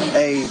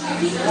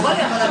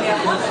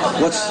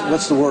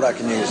what's the word I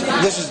can use?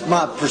 This is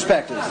my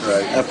perspective,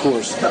 right. Of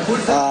course.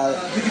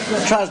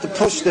 Tries to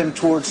push them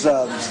towards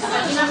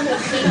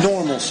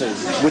normalcy,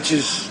 which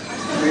is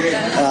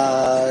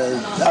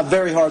a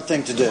very hard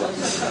thing to do.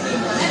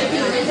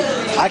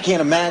 I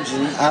can't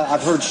imagine.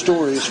 I've heard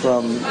stories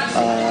from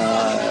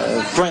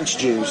French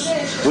Jews,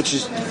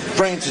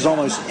 France is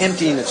almost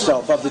emptying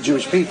itself of the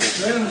Jewish people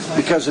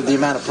because of the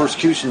amount of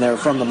persecution there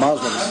from the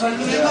Muslims.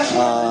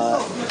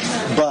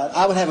 But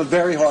I would have a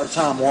very hard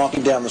time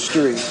walking down the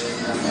street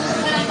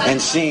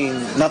and seeing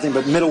nothing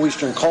but Middle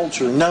Eastern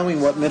culture,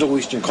 knowing what Middle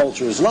Eastern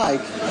culture is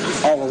like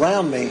all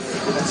around me,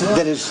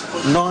 that is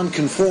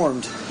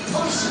non-conformed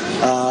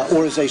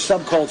or is a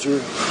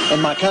subculture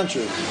in my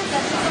country.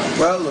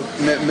 Well, look,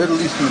 Middle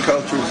Eastern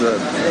culture is a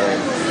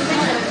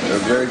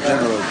very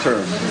general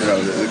term. You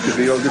know, it could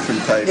be all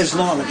different types.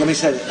 Islamic, let me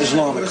say it,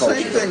 Islamic culture.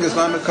 Same thing.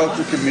 Islamic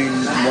culture could mean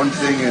one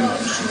thing in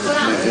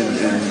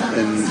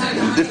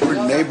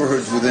different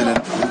neighborhoods within a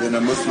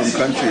Muslim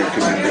country. It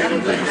could mean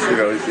different things. You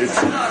know, it's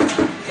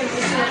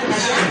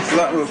a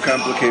lot more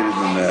complicated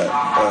than that.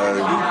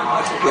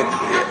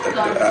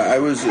 I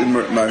was in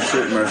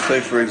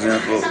Marseille, for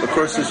example.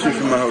 Across the street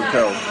from my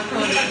hotel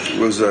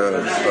was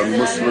a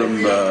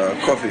Muslim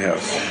coffee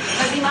house,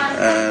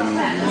 and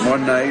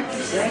one night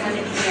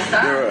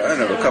there were, I don't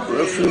know,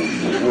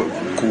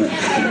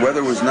 the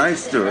weather was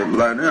nice. There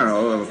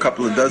were a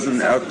couple of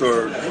dozen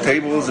outdoor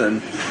tables,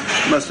 and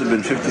must have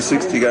been 50,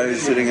 60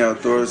 guys sitting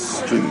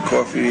outdoors drinking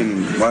coffee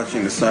and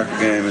watching a soccer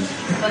game, and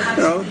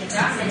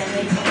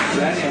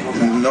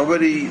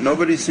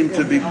nobody seemed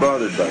to be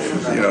bothered by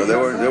it. You know, they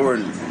were.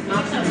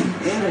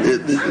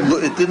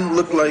 It didn't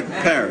look like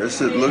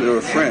Paris.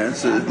 Or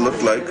France. It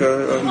looked like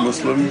a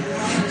Muslim.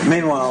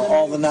 Meanwhile,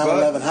 all the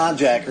 9/11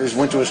 hijackers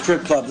went to a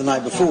strip club the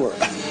night before.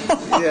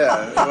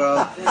 Yeah,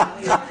 well.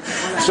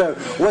 So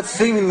what's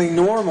seemingly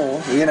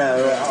normal, you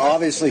know,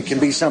 obviously can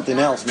be something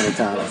else many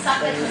times.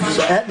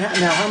 So,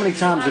 now, how many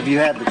times have you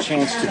had the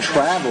chance to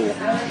travel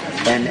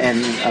and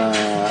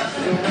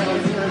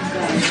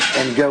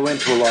go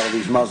into a lot of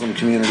these Muslim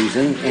communities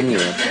in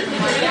Europe?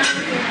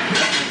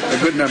 A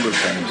good number of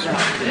times.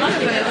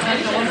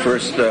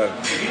 First, I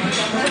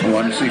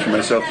wanted to see for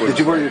myself. Did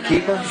you wear your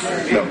kippah?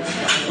 No,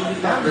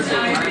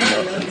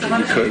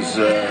 because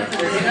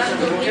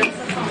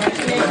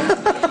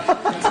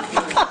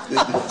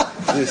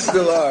they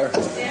still are.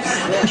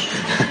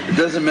 It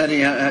doesn't matter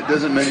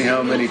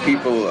how many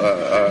people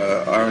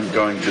aren't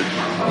going to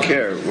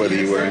care whether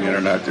you're wearing it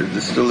or not.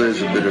 There still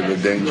is a bit of a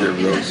danger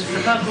of those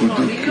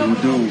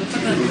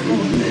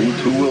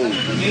who will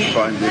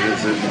find it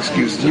as an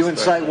excuse to You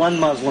incite one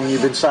Muslim,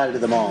 you've incited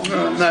them all.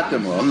 Not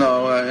them all.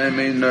 No, I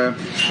mean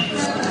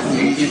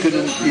you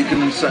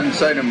can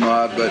incite a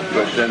mob, but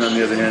then on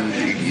the other hand,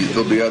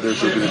 there'll be others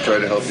who are going to try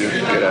to help you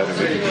get out of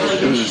it.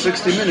 There was a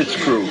 60 Minutes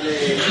crew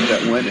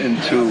that went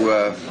into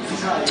a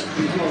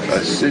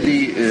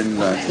city in,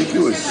 I think it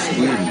was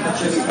Sweden,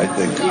 I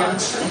think,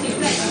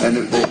 and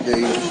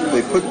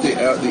they put the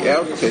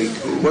outtake.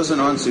 It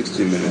wasn't on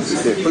 60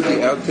 Minutes. They put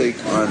the outtake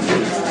on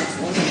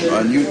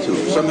YouTube.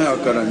 Somehow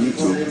it got on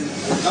YouTube,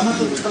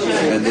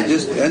 and they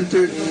just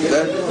entered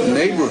that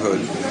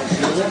neighborhood,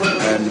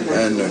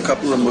 and a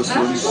couple of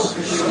Muslims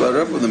split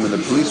up with them, and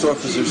the police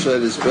officer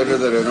said, "It's better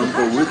that I don't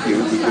go with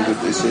you, because if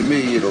they say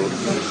me, it'll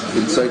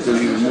incite them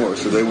even more."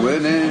 So they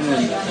went in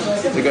and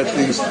they got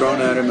things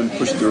thrown at him and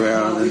pushed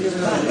around,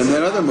 and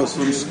then other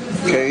Muslims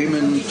came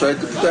and tried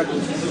to protect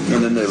him,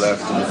 and then they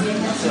left him.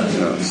 You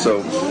know,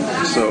 so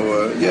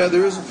yeah,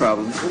 there is a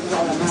problem.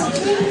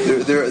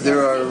 There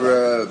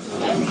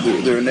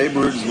are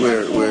neighborhoods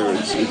where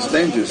it's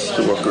dangerous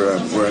to walk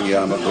around wearing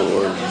yarmulke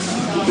or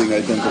being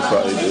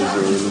identified as a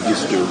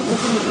religious Jew.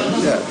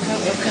 Yeah,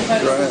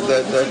 right.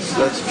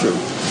 That's true.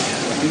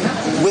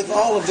 With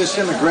all of this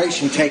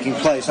immigration taking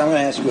place, I'm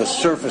going to ask you a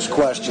surface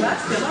question,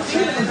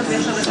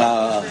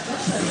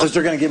 because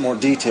they're going to get more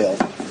detailed.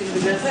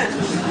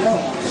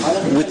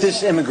 With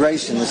this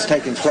immigration that's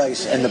taking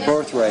place and the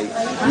birth rate,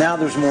 now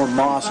there's more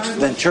mosques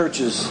than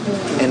churches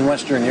in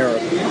Western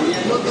Europe.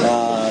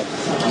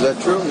 Is that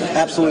true?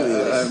 Absolutely.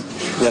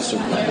 Yes, sir.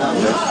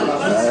 That's true.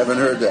 I haven't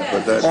heard that,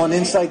 but that... On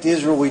Insight to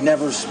Israel, we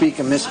never speak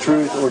a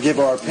mistruth or give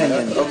our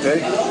opinion.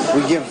 Okay.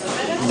 We give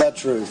the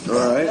truth.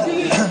 All right.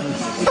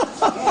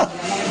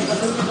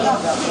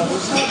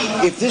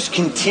 If this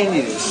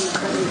continues,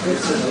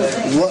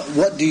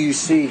 what do you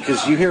see?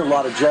 Because you hear a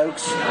lot of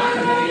jokes.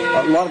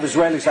 A lot of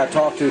Israelis I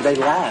talk to, they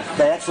laugh.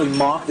 They actually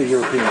mock the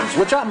Europeans,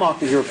 which I mock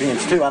the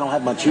Europeans too. I don't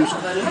have much use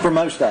for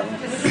most of them.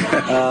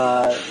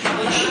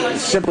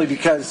 Simply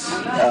because,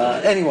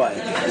 anyway,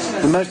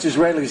 the most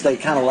Israelis, they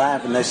kind of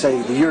laugh and they say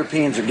the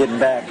Europeans are getting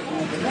back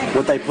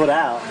what they put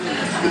out.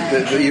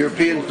 The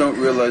Europeans don't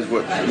realize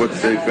what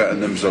they've gotten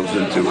themselves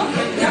into,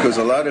 because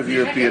a lot of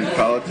European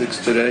politics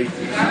today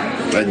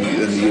and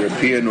the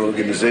European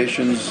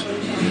organizations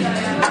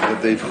that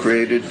they've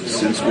created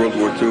since World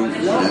War II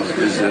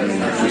is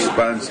in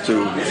response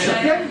to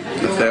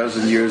the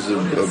 1,000 years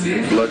of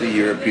bloody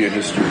European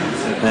history.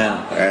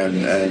 Yeah.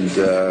 And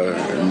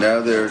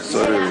now they're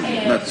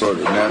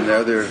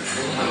now they're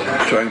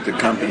trying to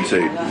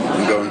compensate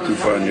and going too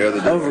far in the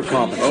other direction.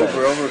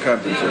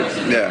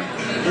 Overcompensate. Yeah.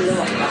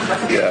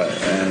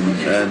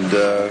 And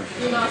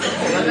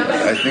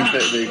I think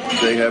that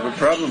they have a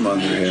problem on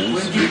their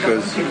hands,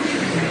 because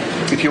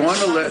if you want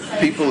to let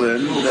people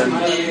in, then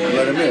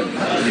let them in.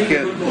 You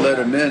can't let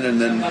them in and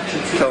then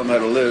tell them how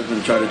to live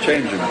and try to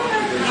change them.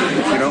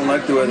 If you don't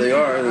like the way they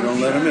are, then don't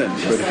let them in.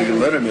 But if you can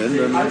let them in,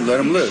 then let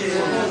them live.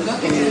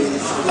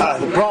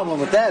 The problem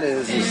with that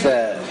is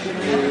that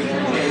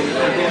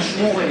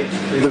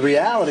the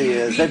reality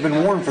is they've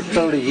been warned for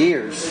 30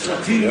 years,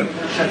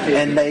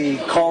 and they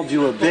called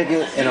you a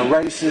bigot and a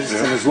racist,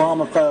 an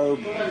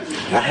Islamophobe,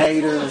 a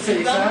hater.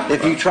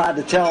 If you tried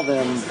to tell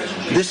them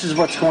this is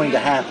what's going to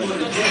happen.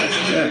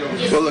 Yeah.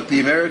 Well, look,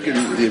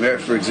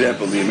 for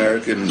example, the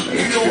American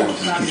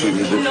experience is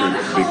completely different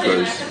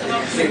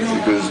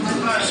because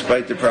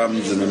despite the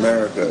problems in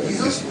America,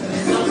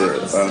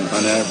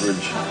 on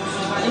average,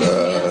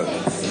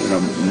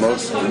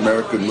 most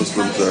American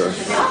Muslims are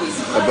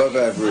above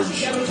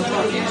average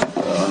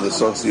on the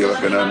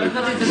socioeconomic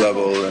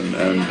level,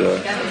 and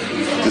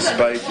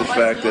despite the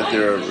fact that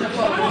there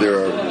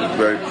are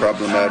very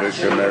problematic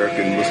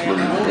American Muslim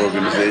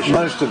organizations.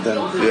 Most of them.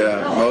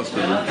 Yeah, most of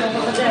them.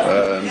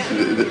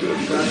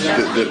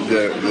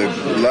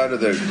 A lot of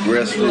the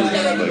grassroots,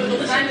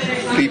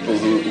 like people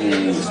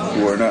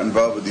who are not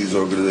involved with these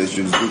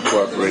organizations, do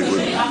cooperate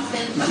with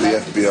the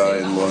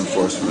FBI and law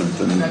enforcement,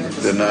 and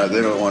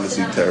they don't want to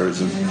see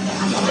terrorism.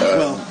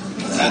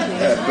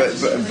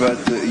 But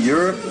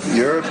Europe,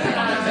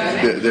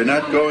 they're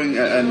not going,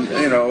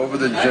 and over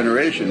the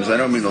generations, I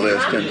don't mean the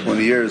last 10,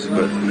 20 years,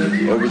 but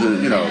over the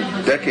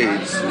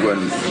decades,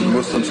 when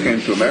Muslims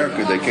came to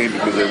America, they came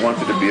because they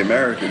wanted to be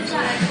Americans.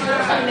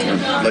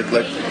 Like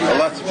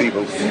lots of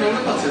people,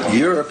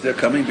 Europe, they're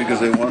coming because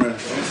they want to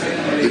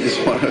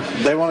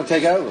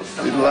take over.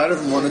 A lot of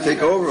them want to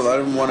take over. A lot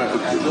of them want to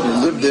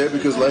live there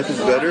because life is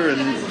better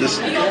and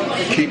just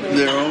keep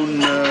their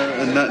own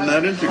and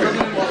not integrate.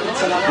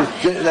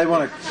 They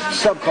want a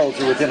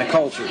subculture within a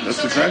culture.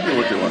 That's exactly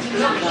what they want.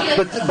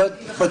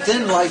 But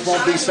then life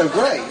won't be so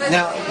great.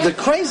 Now, the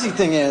crazy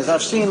thing is,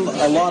 I've seen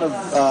a lot of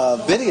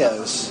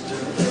videos,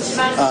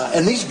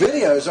 and these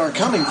videos aren't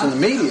coming from the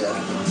media.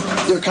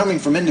 They're coming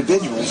from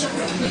individuals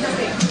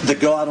that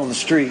go out on the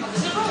street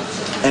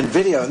and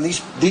video. And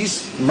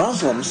these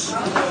Muslims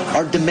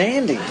are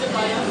demanding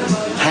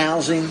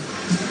housing,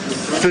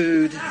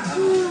 food,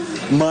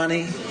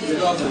 money,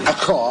 a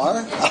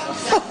car,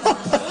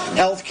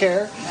 health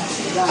care.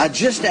 I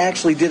just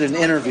actually did an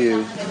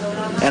interview,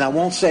 and I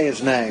won't say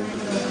his name,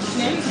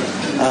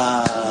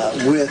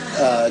 with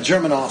a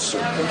German officer.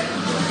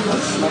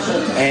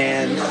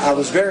 And I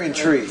was very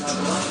intrigued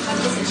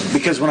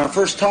because when I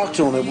first talked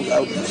to him,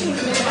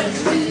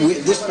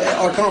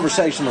 our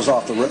conversation was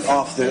off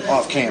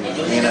camera.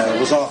 It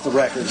was off the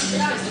record,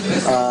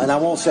 and I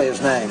won't say his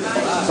name.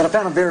 But I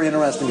found it very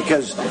interesting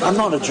because I'm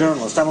not a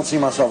journalist. I don't see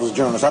myself as a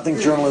journalist. I think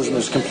journalism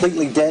is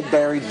completely dead,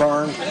 buried,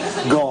 burned,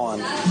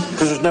 gone.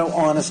 Because there's no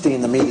honesty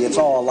in the media. It's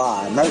all a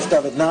lie. Most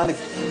of it,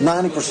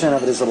 90%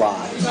 of it is a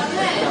lie.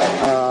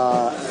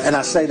 And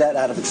I say that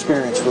out of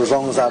experience for as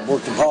long as I've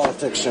worked in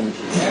politics and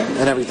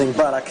everything.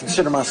 But I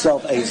consider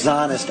myself a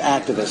Zionist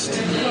activist.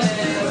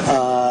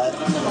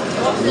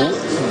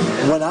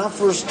 When I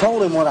first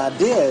told him what I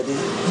did,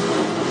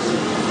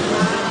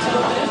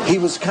 he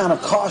was kind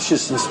of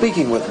cautious in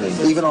speaking with me,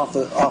 even off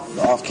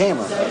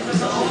camera.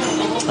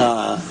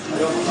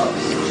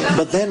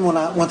 But then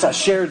once I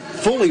shared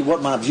fully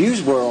what my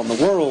views were on the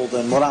world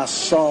and what I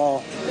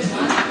saw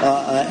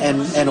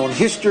and on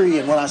history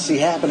and what I see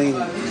happening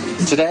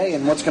today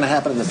and what's going to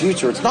happen in the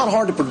future, it's not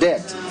hard to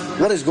predict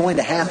what is going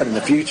to happen in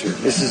the future.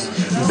 This is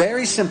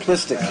very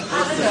simplistic.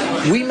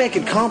 We make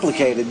it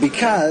complicated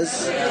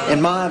because,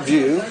 in my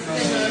view,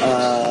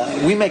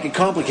 we make it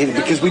complicated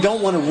because we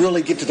don't want to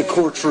really get to the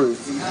core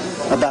truth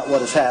about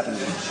what is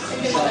happening.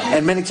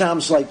 And many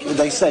times, like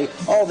they say,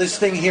 this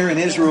thing here in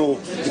Israel,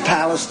 the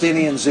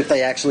Palestinians, if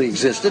they actually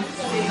existed,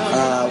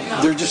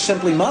 they're just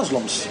simply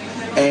Muslims.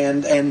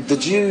 And the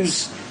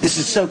Jews, this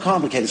is so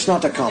complicated. It's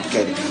not that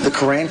complicated. The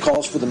Quran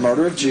calls for the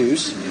murder of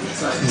Jews.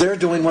 They're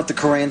doing what the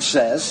Quran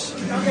says.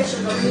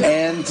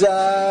 And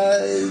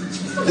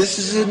this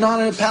is not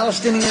a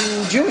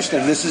Palestinian Jewish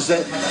thing. This is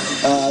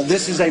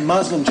a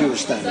Muslim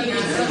Jewish thing.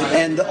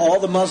 And all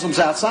the Muslims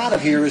outside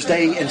of here, as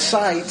they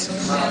incite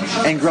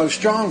and grow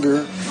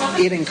stronger,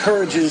 it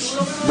encourages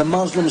the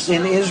Muslims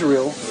in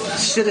Israel,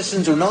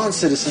 citizens or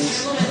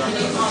non-citizens,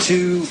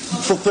 to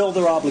fulfill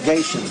their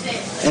obligation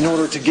in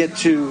order to get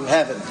to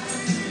heaven.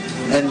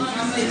 And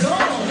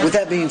with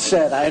that being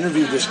said, I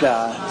interviewed this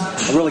guy.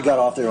 I really got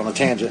off there on a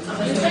tangent.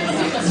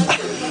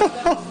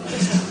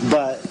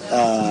 But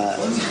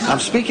I'm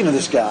speaking to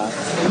this guy,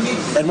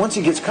 and once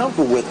he gets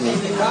comfortable with me,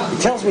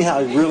 he tells me how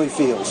he really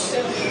feels.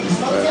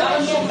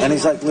 And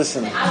he's like,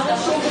 listen,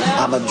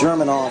 I'm a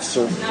German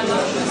officer.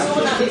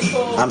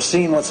 I'm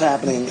seeing what's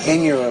happening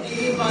in Europe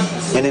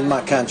and in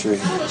my country.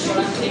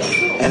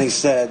 And he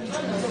said,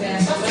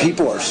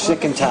 people are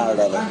sick and tired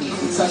of it,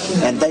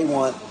 and they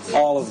want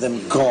all of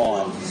them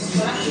gone,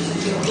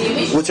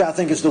 which I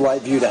think is the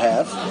right view to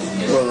have.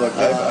 Well, look,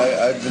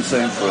 I've been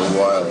saying for a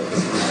while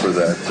for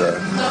that.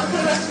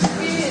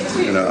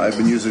 I've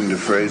been using the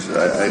phrase.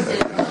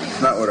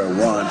 not what I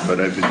want, but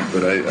I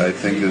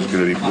think there's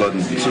going to be blood.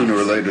 Sooner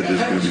or later,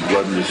 there's going to be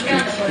blood in the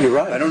streets. You're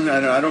right. I don't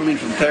mean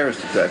from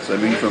terrorist attacks. I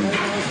mean from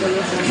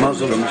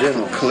Muslims in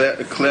general.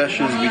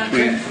 Clashes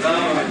between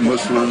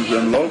Muslims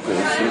and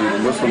locals.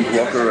 Muslims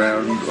walk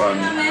around on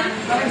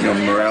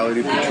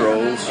morality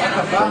patrols,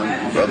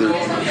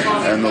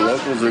 and the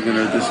locals are going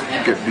to just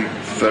be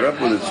fed up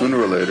with it sooner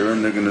or later,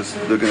 and they're going to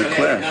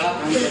clash.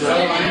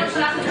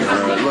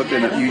 Look,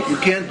 you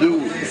can't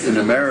do in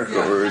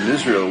America or in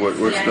Israel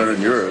what's done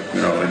in Europe.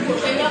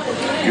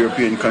 In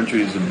European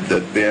countries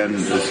that ban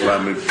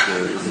Islamic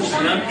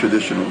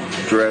traditional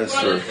dress,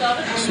 or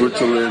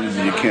Switzerland,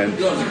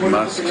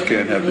 mosques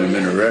can't have their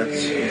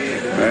minarets.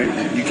 Right?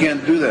 You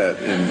can't do that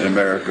in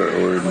America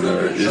or in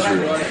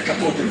Israel.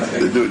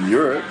 They do it in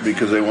Europe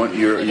because they want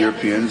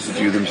Europeans to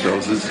view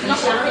themselves as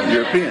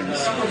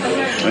Europeans.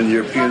 And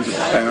Europeans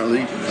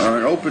apparently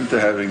aren't open to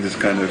having this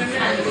kind of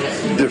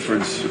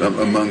difference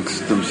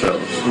amongst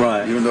themselves.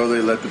 Right. Even though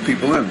they let the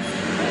people in.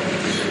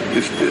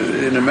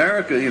 In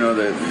America,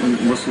 the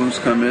Muslims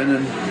come in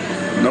and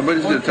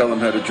nobody's going to tell them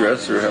how to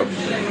dress or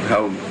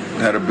how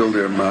to build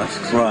their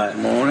mosques. Right. It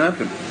won't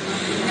happen.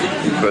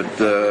 But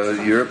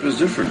Europe is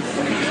different.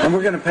 And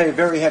we're going to pay a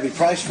very heavy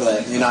price for that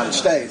in the United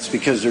States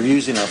because they're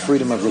using our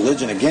freedom of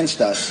religion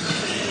against us.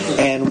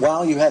 And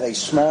while you have a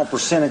small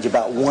percentage,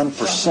 about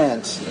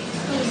 1%,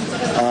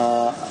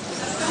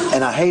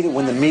 and I hate it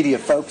when the media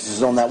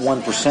focuses on that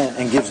 1%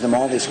 and gives them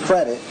all this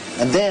credit,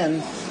 and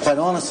then, quite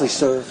honestly,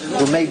 sir,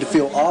 they're made to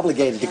feel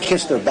obligated to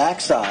kiss their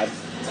backside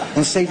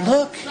and say,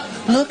 look,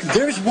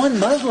 there's one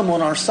Muslim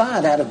on our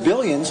side out of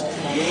billions,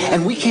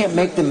 and we can't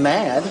make them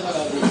mad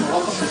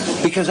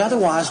because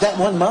otherwise that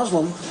one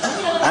Muslim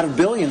out of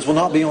billions will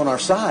not be on our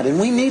side, and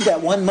we need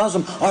that one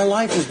Muslim. Our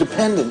life is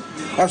dependent,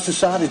 our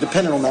society is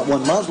dependent on that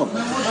one Muslim.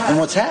 And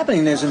what's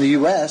happening is in the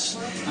U.S.,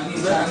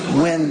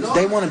 when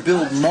they want to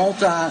build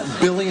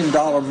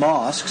multi-billion-dollar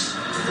mosques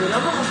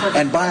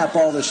and buy up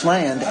all this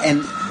land,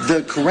 and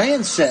the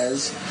Quran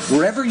says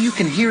wherever you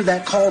can hear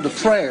that call to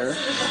prayer,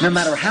 no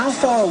matter how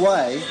far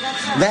away,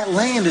 that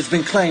land has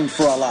been claimed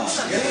for Allah.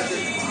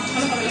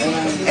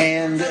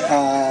 And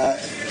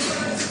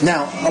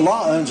now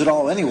Allah owns it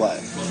all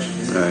anyway,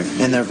 right,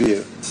 in their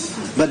view.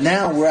 But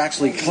now we're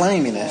actually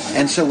claiming it.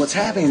 And so what's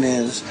happening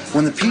is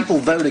when the people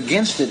vote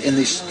against it in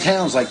these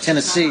towns like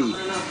Tennessee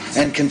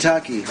and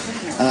Kentucky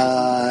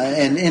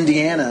and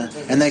Indiana,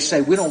 and they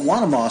say, we don't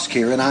want a mosque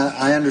here, and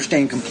I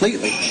understand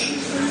completely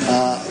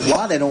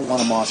why they don't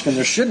want a mosque, and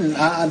there shouldn't,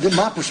 in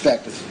my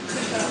perspective,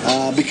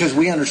 because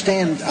I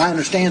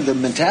understand the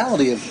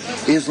mentality of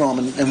Islam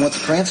and what the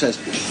Quran says.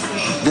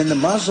 Then the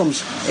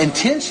Muslims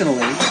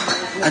intentionally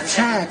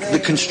attack the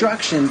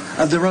construction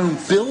of their own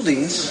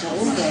buildings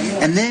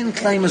and then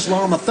claim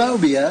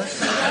Islamophobia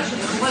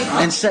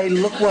and say,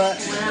 look what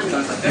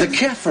the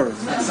Kafir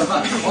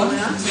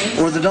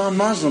or the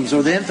non-Muslims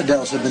or the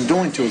infidels have been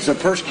doing to us. They're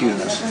persecuting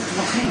us.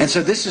 And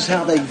so this is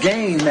how they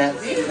gain that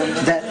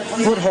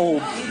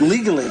foothold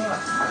legally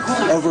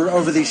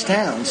over these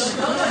towns,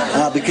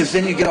 because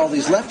then you get all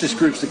these leftist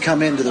groups that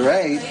come into their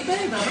aid,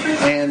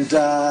 and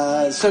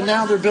so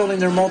now they're building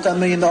their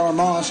multi-million-dollar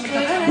mosque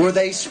where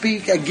they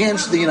speak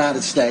against the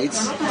United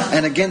States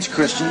and against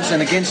Christians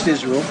and against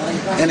Israel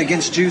and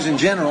against Jews in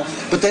general,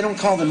 but they don't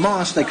call them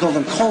mosques, they call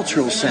them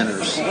cultural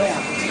centers.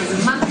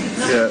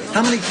 Yeah.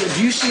 How many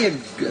do you see?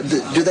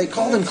 Do they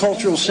call them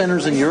cultural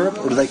centers in Europe,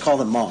 or do they call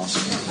them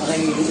mosques?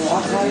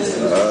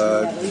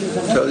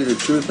 Tell you the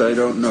truth, I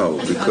don't know,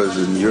 because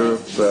in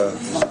Europe, I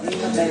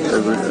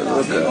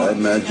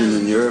imagine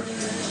in Europe,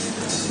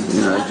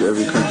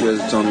 every country has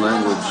its own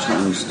language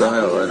and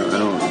style. I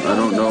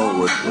don't know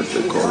what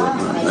they call them.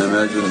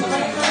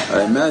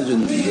 I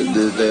imagine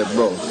that they have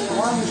both,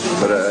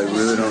 but I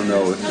really don't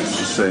know if it's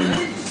the same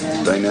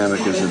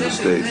dynamic as in the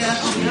States.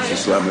 It's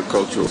Islamic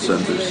cultural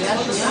centers,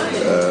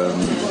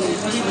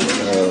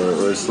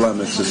 or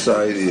Islamic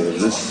society of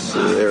this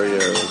area,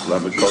 or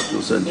Islamic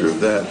cultural center of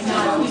that,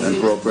 and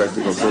for all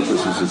practical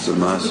purposes, it's a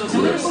mosque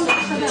where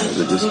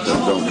they just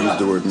don't use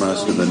the word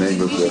mosque in the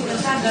name of the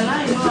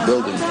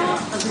building.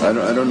 I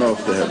don't know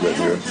if they have that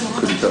here.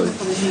 Couldn't tell you.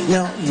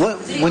 Now,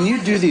 when you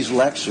do these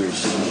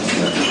lectures,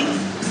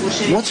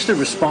 what's the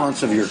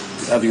response of your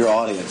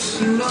audience?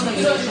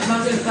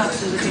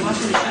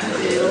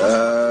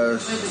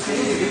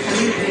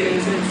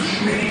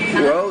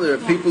 Well, there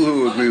are people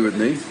who agree with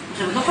me,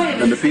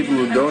 and the people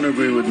who don't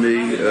agree with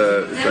me,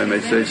 if I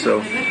may say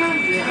so,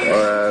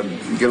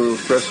 get a little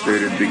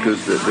frustrated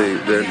because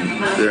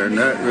they're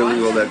not really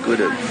all that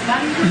good at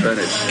trying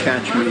to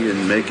catch me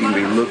and making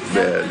me look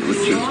bad,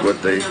 which is what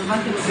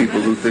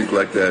people who think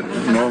like that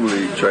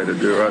normally try to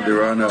do.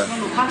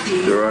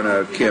 They're on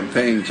a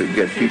campaign to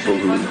get people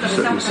who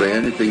say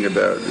anything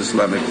about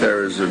Islamic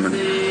terrorism and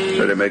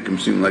try to make them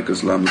seem like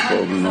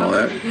Islamophobe and all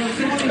that.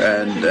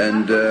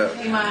 And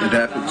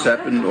it's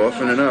happened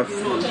often enough.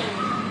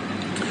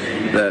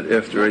 that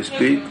after I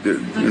speak,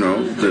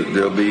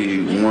 there'll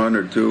be one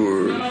or two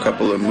or a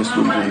couple of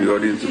Muslims in the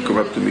audience who come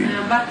up to me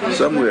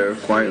somewhere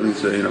quietly and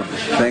say,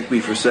 thank me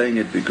for saying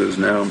it, because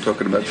now I'm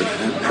talking about the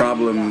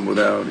problem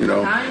without,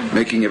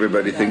 making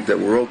everybody think that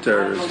we're all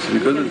terrorists,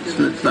 because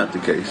it's not the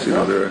case,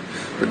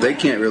 but they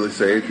can't really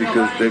say it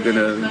because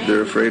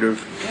they're afraid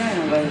of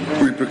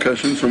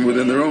repercussions from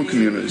within their own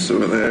community.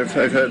 So I've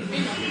had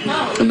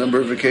a number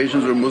of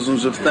occasions where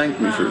Muslims have thanked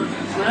me for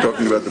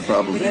talking about the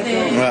problem of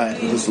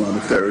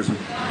Islamic terrorism.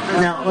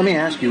 Now, let me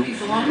ask you, you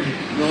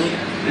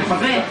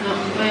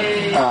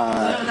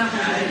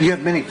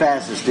have many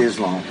facets to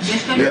Islam.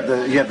 You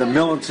have the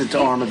militant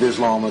arm of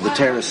Islam, or the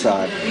terrorist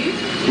side.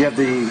 You have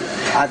the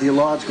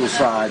ideological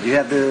side. You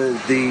have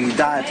the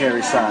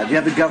dietary side. You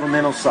have the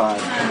governmental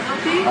side.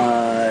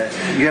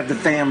 You have the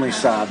family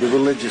side, the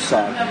religious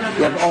side.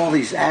 You have all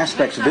these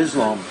aspects of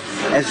Islam.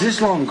 As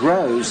Islam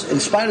grows,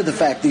 in spite of the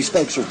fact these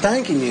folks are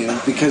thanking you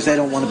because they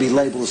don't want to be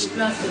labeled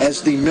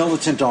as the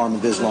militant arm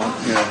of Islam,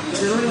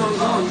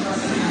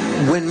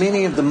 when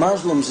many of the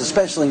Muslims,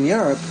 especially in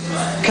Europe,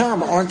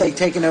 come, aren't they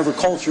taken over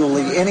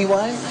culturally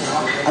anyway?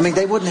 I mean,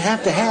 they wouldn't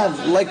have to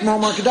have, like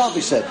Muammar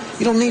Gaddafi said,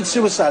 you don't need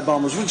suicide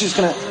bombers. We're just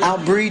going to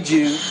outbreed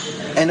you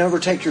and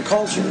overtake your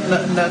culture.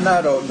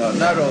 Not all of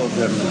them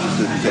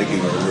are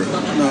taking over.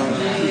 No,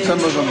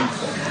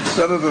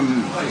 some of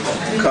them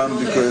come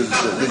because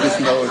they just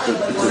know it's a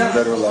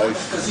better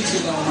life,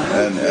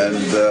 and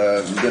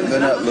they're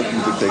not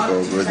looking to take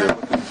over. They're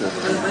looking to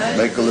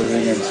make a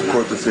living and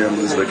support the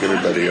families like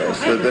everybody else.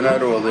 They're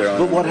not all there.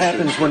 But what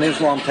happens when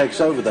Islam takes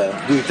over, though?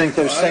 Do you think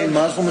those same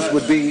Muslims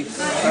would be...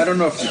 I don't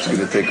know if it's going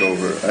to take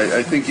over.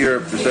 I think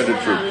Europe is headed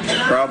for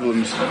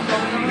problems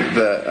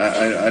that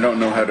I don't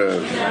know how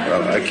to...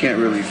 I can't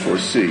really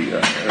foresee.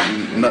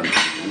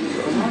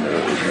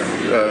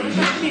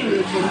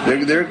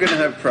 They're going to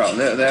have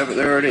problems.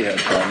 They already have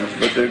problems,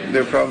 but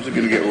their problems are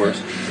going to get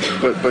worse.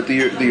 But the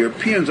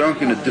Europeans aren't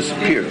going to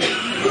disappear,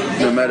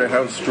 no matter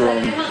how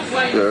strong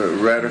the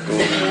radical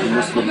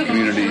Muslim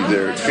community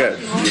there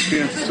gets. The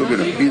Europeans are still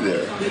going to be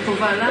there.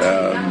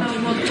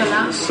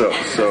 So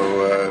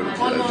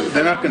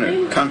they're not going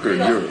to conquer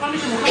Europe.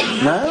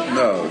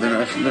 No,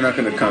 they're not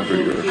going to conquer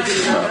Europe.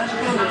 No.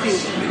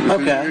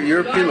 Okay.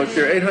 Look,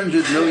 there are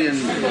 800 million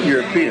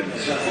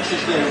Europeans.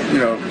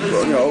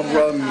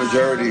 Overall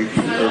majority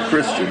are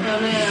Christian.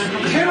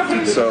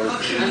 So,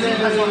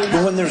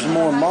 but when there's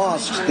more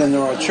mosques than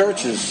there are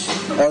churches,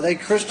 are they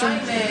Christian?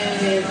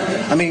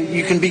 I mean,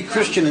 you can be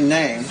Christian in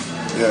name,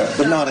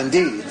 but not in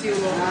deed.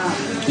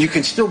 You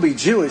can still be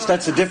Jewish.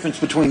 That's the difference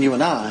between you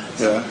and I.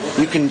 Yeah.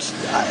 You can,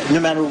 no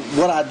matter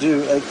what I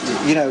do,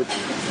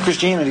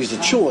 Christianity is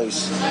a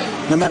choice.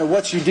 No matter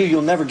what you do,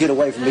 you'll never get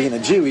away from being a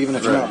Jew, even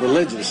if you're not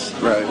religious.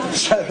 Right.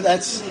 So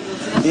that's,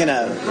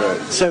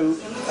 so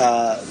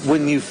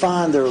when you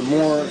find there are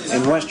more,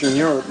 in Western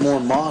Europe, more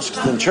mosques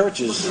than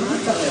churches,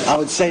 I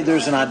would say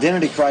there's an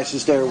identity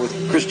crisis there with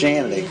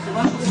Christianity.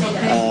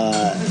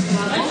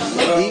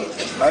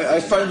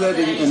 I find that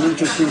an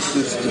interesting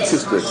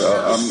statistic.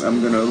 I'm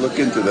going to look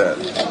into that,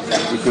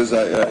 because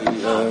I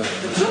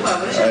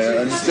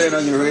understand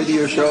on your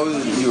radio show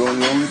you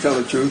only tell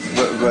the truth,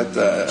 but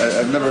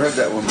I've never heard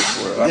that one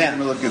before. I'm going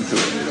to look into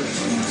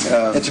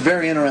it. It's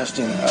very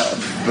interesting.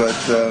 But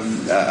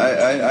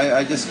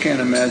I just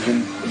can't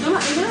imagine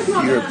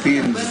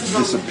Europeans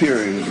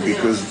disappearing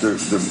because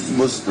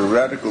the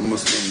radical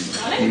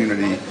Muslim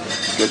community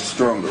gets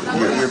stronger.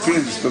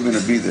 Europeans are still going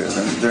to be there.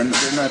 They're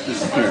not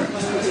disappearing.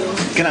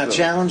 Can I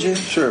challenge you?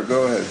 Sure,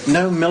 go ahead.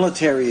 No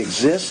military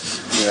exists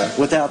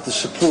without the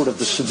support of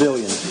the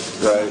civilians.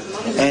 Right.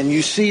 And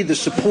you see the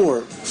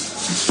support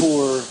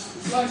for,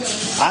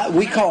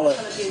 we call it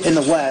in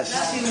the West,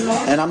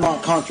 and I'm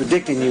not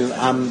contradicting you,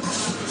 I'm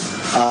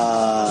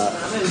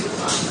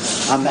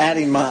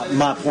adding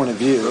my point of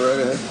view.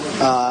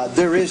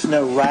 There is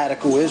no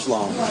radical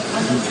Islam.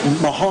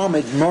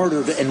 Muhammad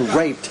murdered and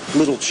raped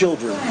little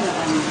children.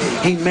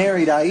 He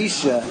married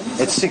Aisha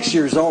at 6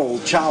 years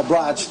old. Child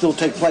brides still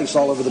take place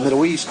all over the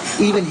Middle East,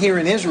 even here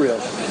in Israel.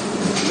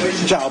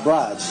 Child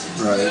brides.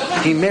 Right.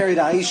 He married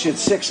Aisha at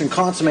 6 and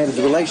consummated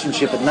the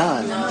relationship at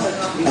 9.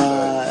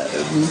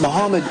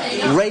 Muhammad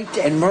raped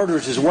and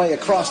murdered his way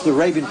across the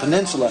Arabian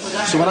Peninsula.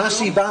 So when I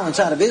see violence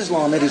out of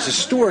Islam, it is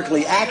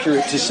historically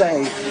accurate to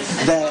say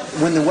that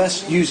when the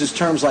West uses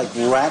terms like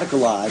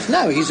radicalized,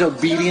 no, he's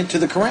obedient to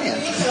the Quran.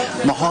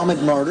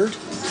 Muhammad murdered,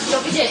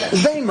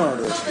 they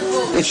murdered.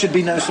 It should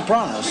be no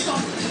surprise.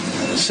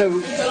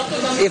 So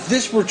if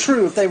this were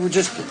true, if they were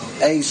just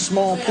a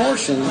small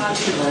portion,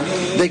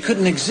 they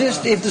couldn't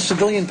exist if the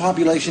civilian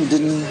population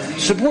didn't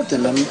support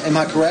them. Am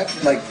I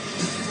correct? Like,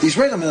 the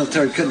Israeli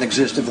military couldn't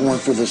exist if it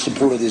weren't for the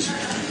support of this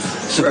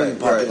civilian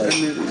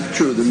population. Right. I mean,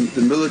 true,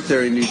 the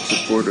military needs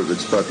support of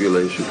its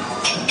population.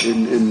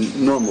 In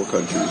normal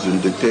countries, in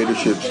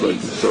dictatorships like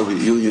the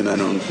Soviet Union, I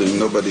don't think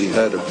nobody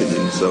had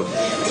opinions, so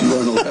you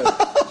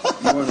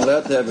weren't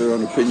allowed to have your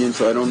own opinion,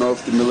 so I don't know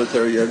if the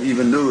military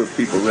even knew if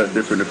people had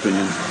different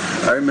opinions.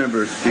 I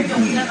remember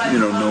speaking,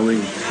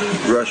 knowing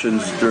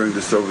Russians during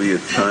the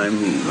Soviet time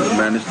who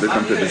managed to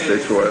come to the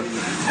States for a while,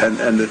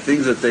 and the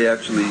things that they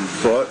actually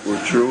thought were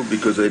true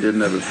because they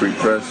didn't have a free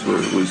press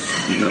was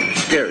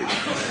scary.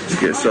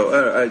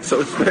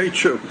 So it's very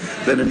true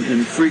that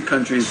in free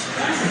countries,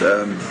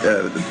 the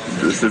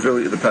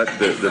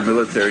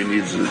military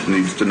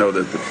needs to know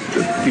that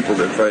the people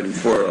they're fighting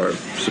for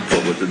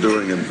support what they're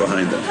doing and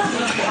behind them.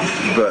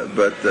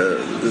 But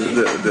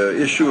the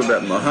issue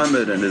about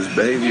Muhammad and his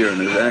behavior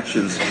and his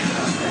actions,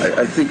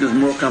 I think, is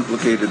more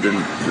complicated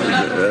than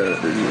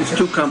it's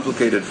too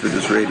complicated for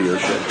this radio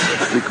show,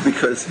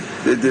 because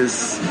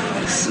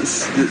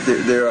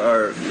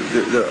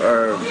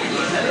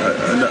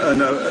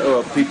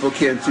people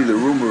can't see the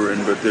rumor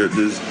in, but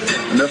there's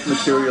enough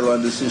material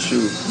on this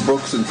issue,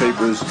 books and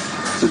papers,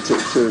 to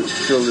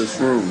fill this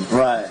room,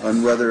 right,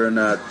 on whether or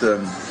not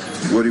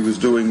what he was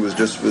doing was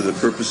just for the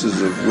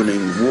purposes of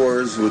winning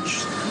wars,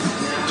 which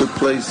took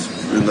place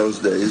in those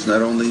days,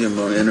 not only in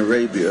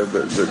Arabia,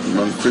 but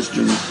among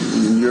Christians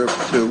in Europe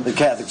too. The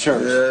Catholic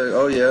Church.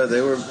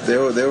 They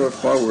were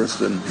far worse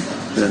than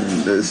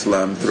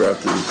Islam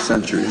throughout the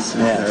centuries. I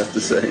have to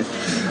say,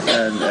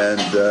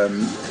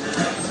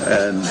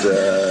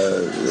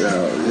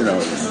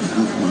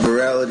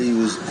 morality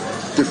was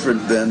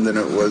different then than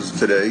it was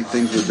today.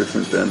 Things were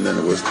different then than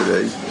it was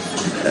today,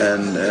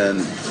 and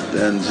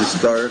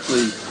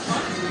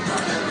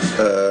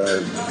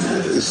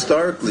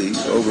historically,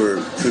 over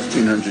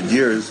 1,500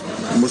 years,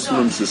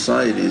 Muslim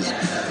societies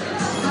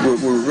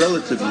were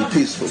relatively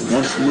peaceful.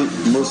 Once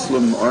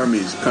Muslim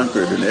armies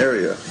conquered an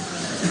area,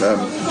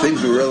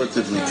 things were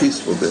relatively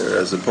peaceful there,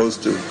 as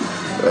opposed to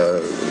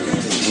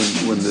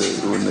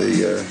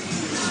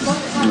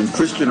when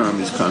Christian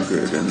armies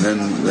conquered, and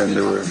then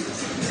there were.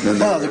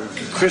 The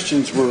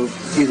Christians were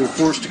either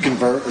forced to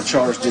convert or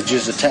charged a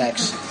jizya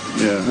tax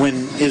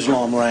when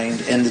Islam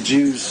reigned, and the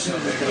Jews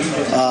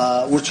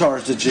were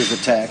charged a jizya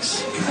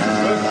tax,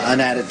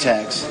 an added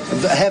tax,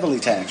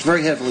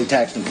 very heavily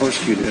taxed and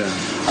persecuted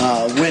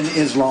when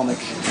Islamic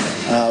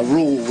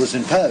rule was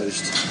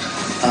imposed.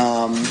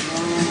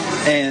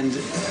 And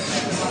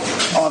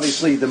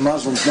obviously the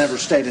Muslims never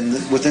stayed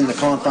within the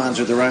confines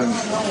of their own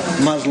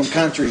Muslim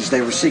countries. They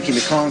were seeking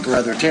to conquer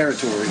other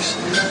territories.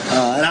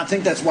 And I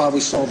think that's why we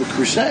saw the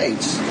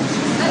Crusades,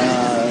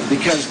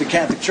 because the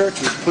Catholic Church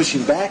was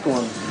pushing back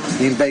on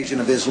the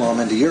invasion of Islam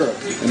into Europe.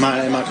 Am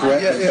I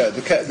correct? Yeah.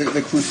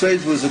 The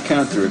Crusades was a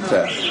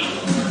counterattack.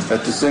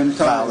 At the same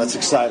time... Wow, that's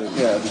exciting.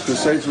 Yeah, the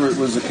Crusades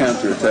was a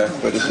counterattack,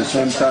 but at the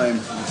same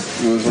time,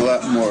 it was a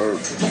lot more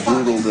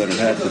brutal than it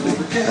had to be.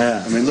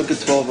 Yeah. I mean, look at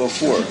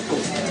 1204.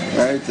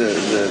 Right,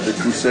 the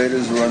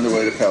Crusaders were on their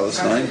way to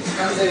Palestine,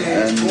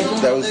 and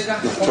that was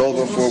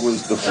 1204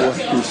 was the Fourth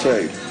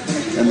Crusade,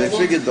 and they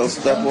figured they'll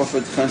stop off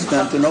at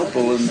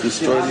Constantinople and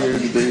destroy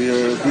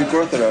the Greek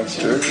Orthodox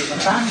Church,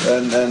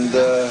 and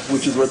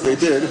which is what they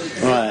did.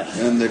 Right,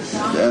 and they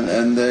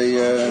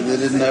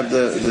didn't have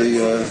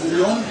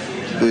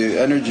the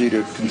energy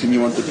to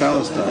continue on to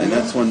Palestine.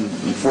 That's when,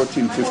 in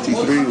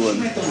 1453,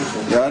 when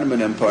the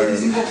Ottoman Empire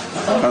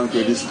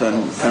conquered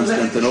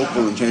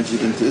Constantinople and changed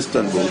it into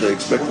Istanbul, they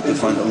expected to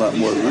find a lot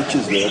more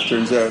riches there. It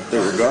turns out they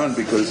were gone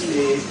because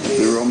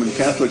the Roman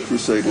Catholic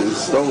Crusaders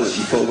stole it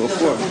in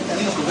 1204.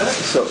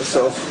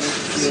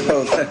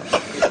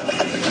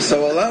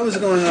 So a lot was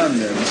going on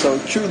there. So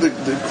true, the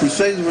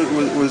Crusades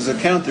was a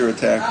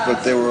counterattack,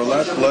 but they were a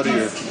lot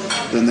bloodier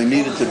than they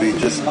needed to be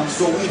just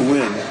to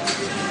win.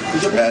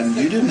 And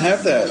you didn't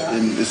have that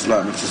in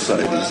Islamic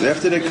societies.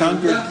 After they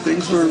conquered,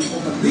 things were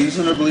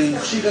reasonably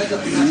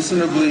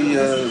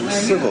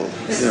civil.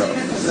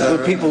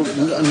 But people,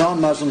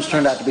 non-Muslims,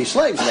 turned out to be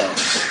slaves then.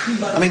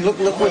 I mean, look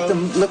what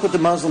the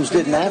Muslims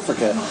did in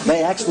Africa.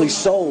 They actually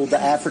sold the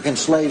African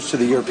slaves to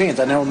the Europeans.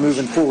 I know we're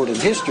moving forward in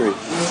history,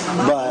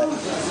 but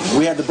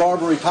we had the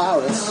Barbary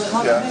pirates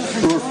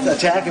who were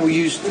attacking. We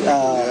used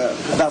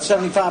about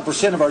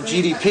 75% of our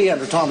GDP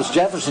under Thomas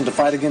Jefferson to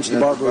fight against the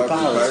Barbary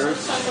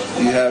pirates.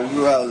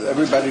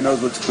 Everybody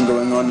knows what's been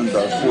going on in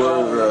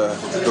Darfur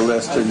the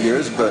last 10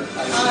 years, but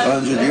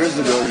 100 years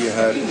ago you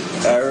had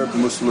Arab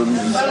Muslims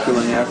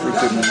killing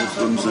African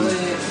Muslims in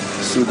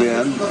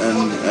Sudan,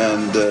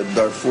 and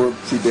Darfur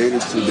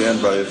predated Sudan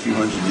by a few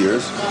hundred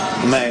years.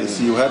 Amazing.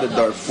 So you had a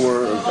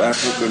Darfur of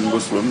African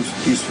Muslims,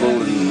 peaceful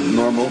and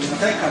normal,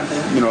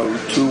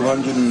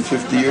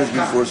 250 years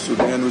before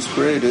Sudan was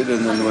created,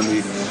 and then when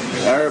the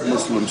Arab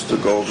Muslims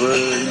took over,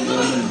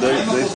 they